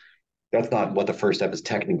 Now, that's not what the first step is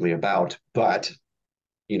technically about, but,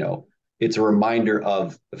 it's a reminder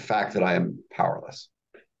of the fact that I am powerless.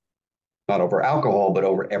 Not over alcohol, but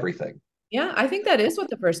over everything. Yeah, I think that is what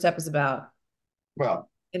the first step is about.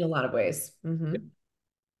 Well, in a lot of ways. And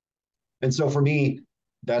so for me,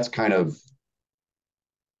 that's kind of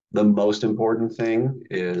the most important thing,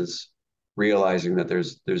 is realizing that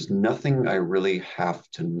there's nothing I really have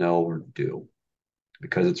to know or do,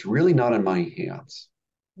 because it's really not in my hands.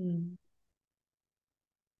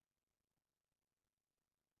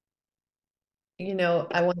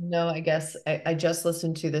 I want to know, I guess I just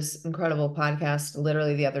listened to this incredible podcast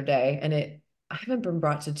literally the other day, and I haven't been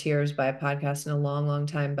brought to tears by a podcast in a long, long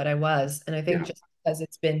time, but I was. And I think just because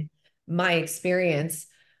it's been my experience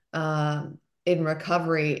in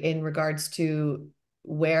recovery in regards to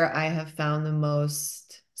where I have found the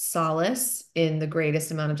most solace in the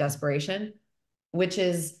greatest amount of desperation, which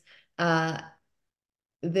is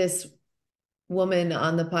this woman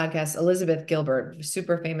on the podcast, Elizabeth Gilbert,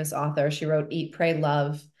 super famous author. She wrote Eat, Pray,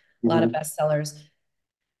 Love, a lot of bestsellers.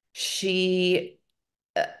 She,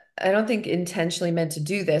 I don't think intentionally meant to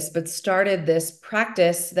do this, but started this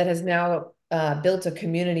practice that has now built a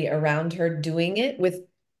community around her doing it with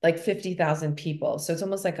like 50,000 people. So it's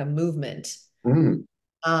almost like a movement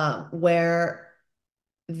where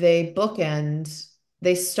they bookend,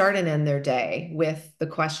 they start and end their day with the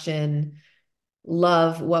question,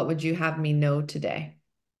 love, what would you have me know today?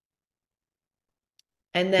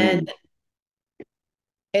 And then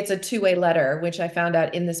it's a two-way letter, which I found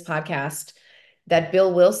out in this podcast that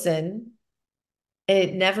Bill Wilson,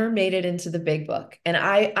 it never made it into the big book. And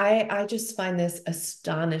I just find this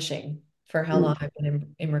astonishing for how long I've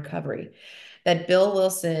been in recovery, that Bill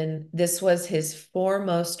Wilson, this was his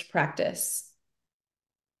foremost practice.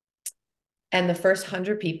 And the first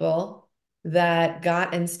 100 people that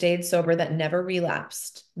got and stayed sober that never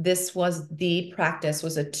relapsed, this was the practice,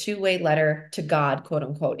 was a two-way letter to God, quote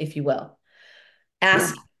unquote, if you will.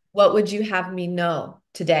 Ask, what would you have me know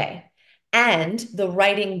today? And the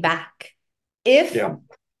writing back. If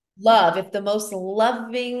love, if the most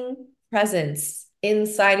loving presence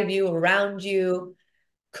inside of you, around you,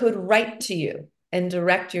 could write to you and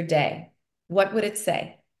direct your day, what would it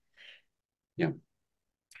say? Yeah.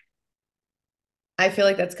 I feel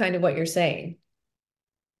like that's kind of what you're saying.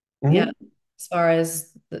 Yeah. As far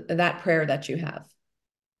as that prayer that you have.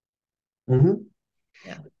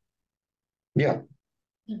 Yeah.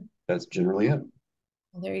 That's generally it.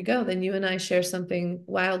 Well, there you go. Then you and I share something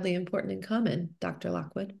wildly important in common, Dr.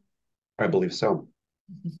 Lockwood. I believe so.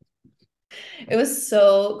 It was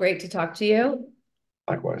so great to talk to you.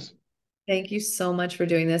 Likewise. Thank you so much for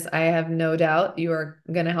doing this. I have no doubt you are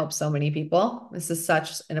going to help so many people. This is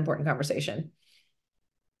such an important conversation.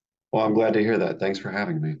 Well, I'm glad to hear that. Thanks for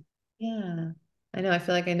having me. Yeah, I know. I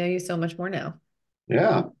feel like I know you so much more now.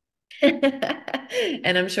 Yeah.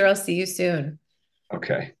 And I'm sure I'll see you soon.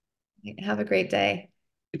 Okay. Have a great day.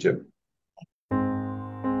 You too.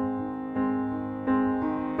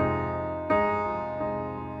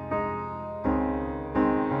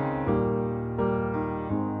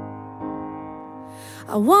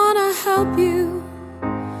 I wanna help you,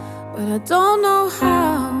 but I don't know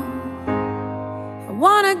how. I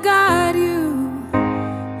wanna guide you,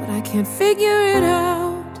 but I can't figure it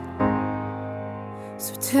out.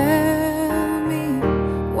 So tell me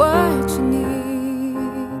what you need,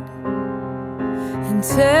 and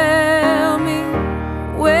tell me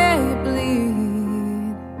where you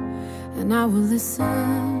bleed, and I will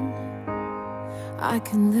listen. I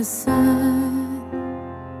can listen.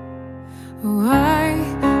 Oh, I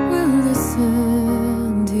will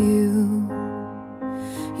listen to you.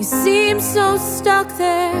 You seem so stuck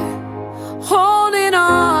there, holding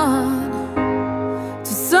on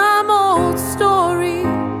to some old story,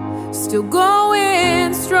 still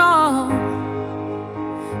going strong.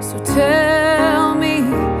 So tell me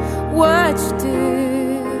what you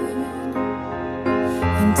did,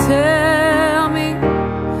 and tell me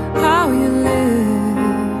how you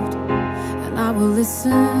lived, and I will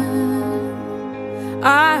listen.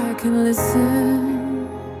 I can listen.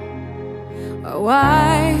 Oh,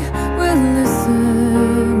 I will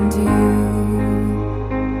listen to you.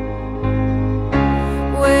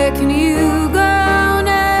 Where can you go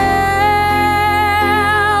now?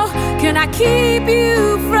 Can I keep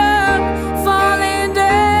you from falling down?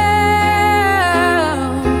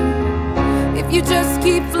 If you just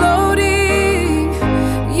keep floating,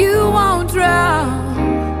 you won't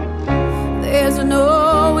drown. There's a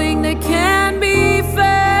knowing that can be found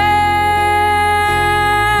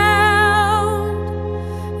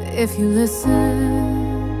if you listen.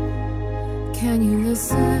 Can you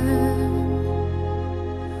listen?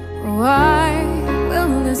 Oh, I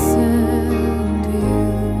will listen to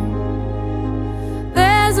you.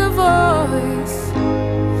 There's a voice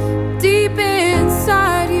deep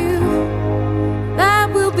inside you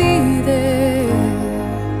that will be there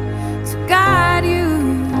to guide you.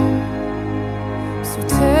 So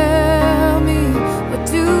tell me, what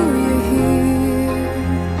do you hear?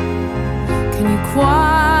 Can you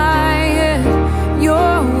quiet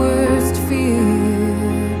your worst fear?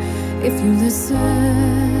 If you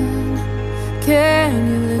listen, can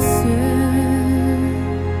you listen?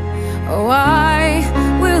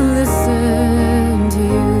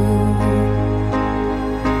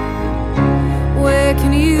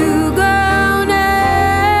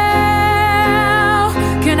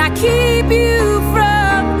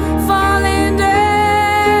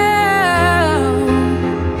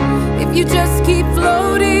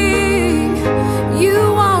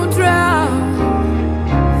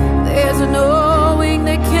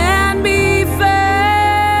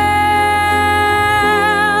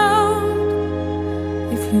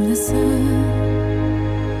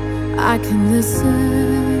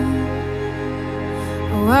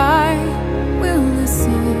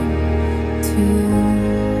 you.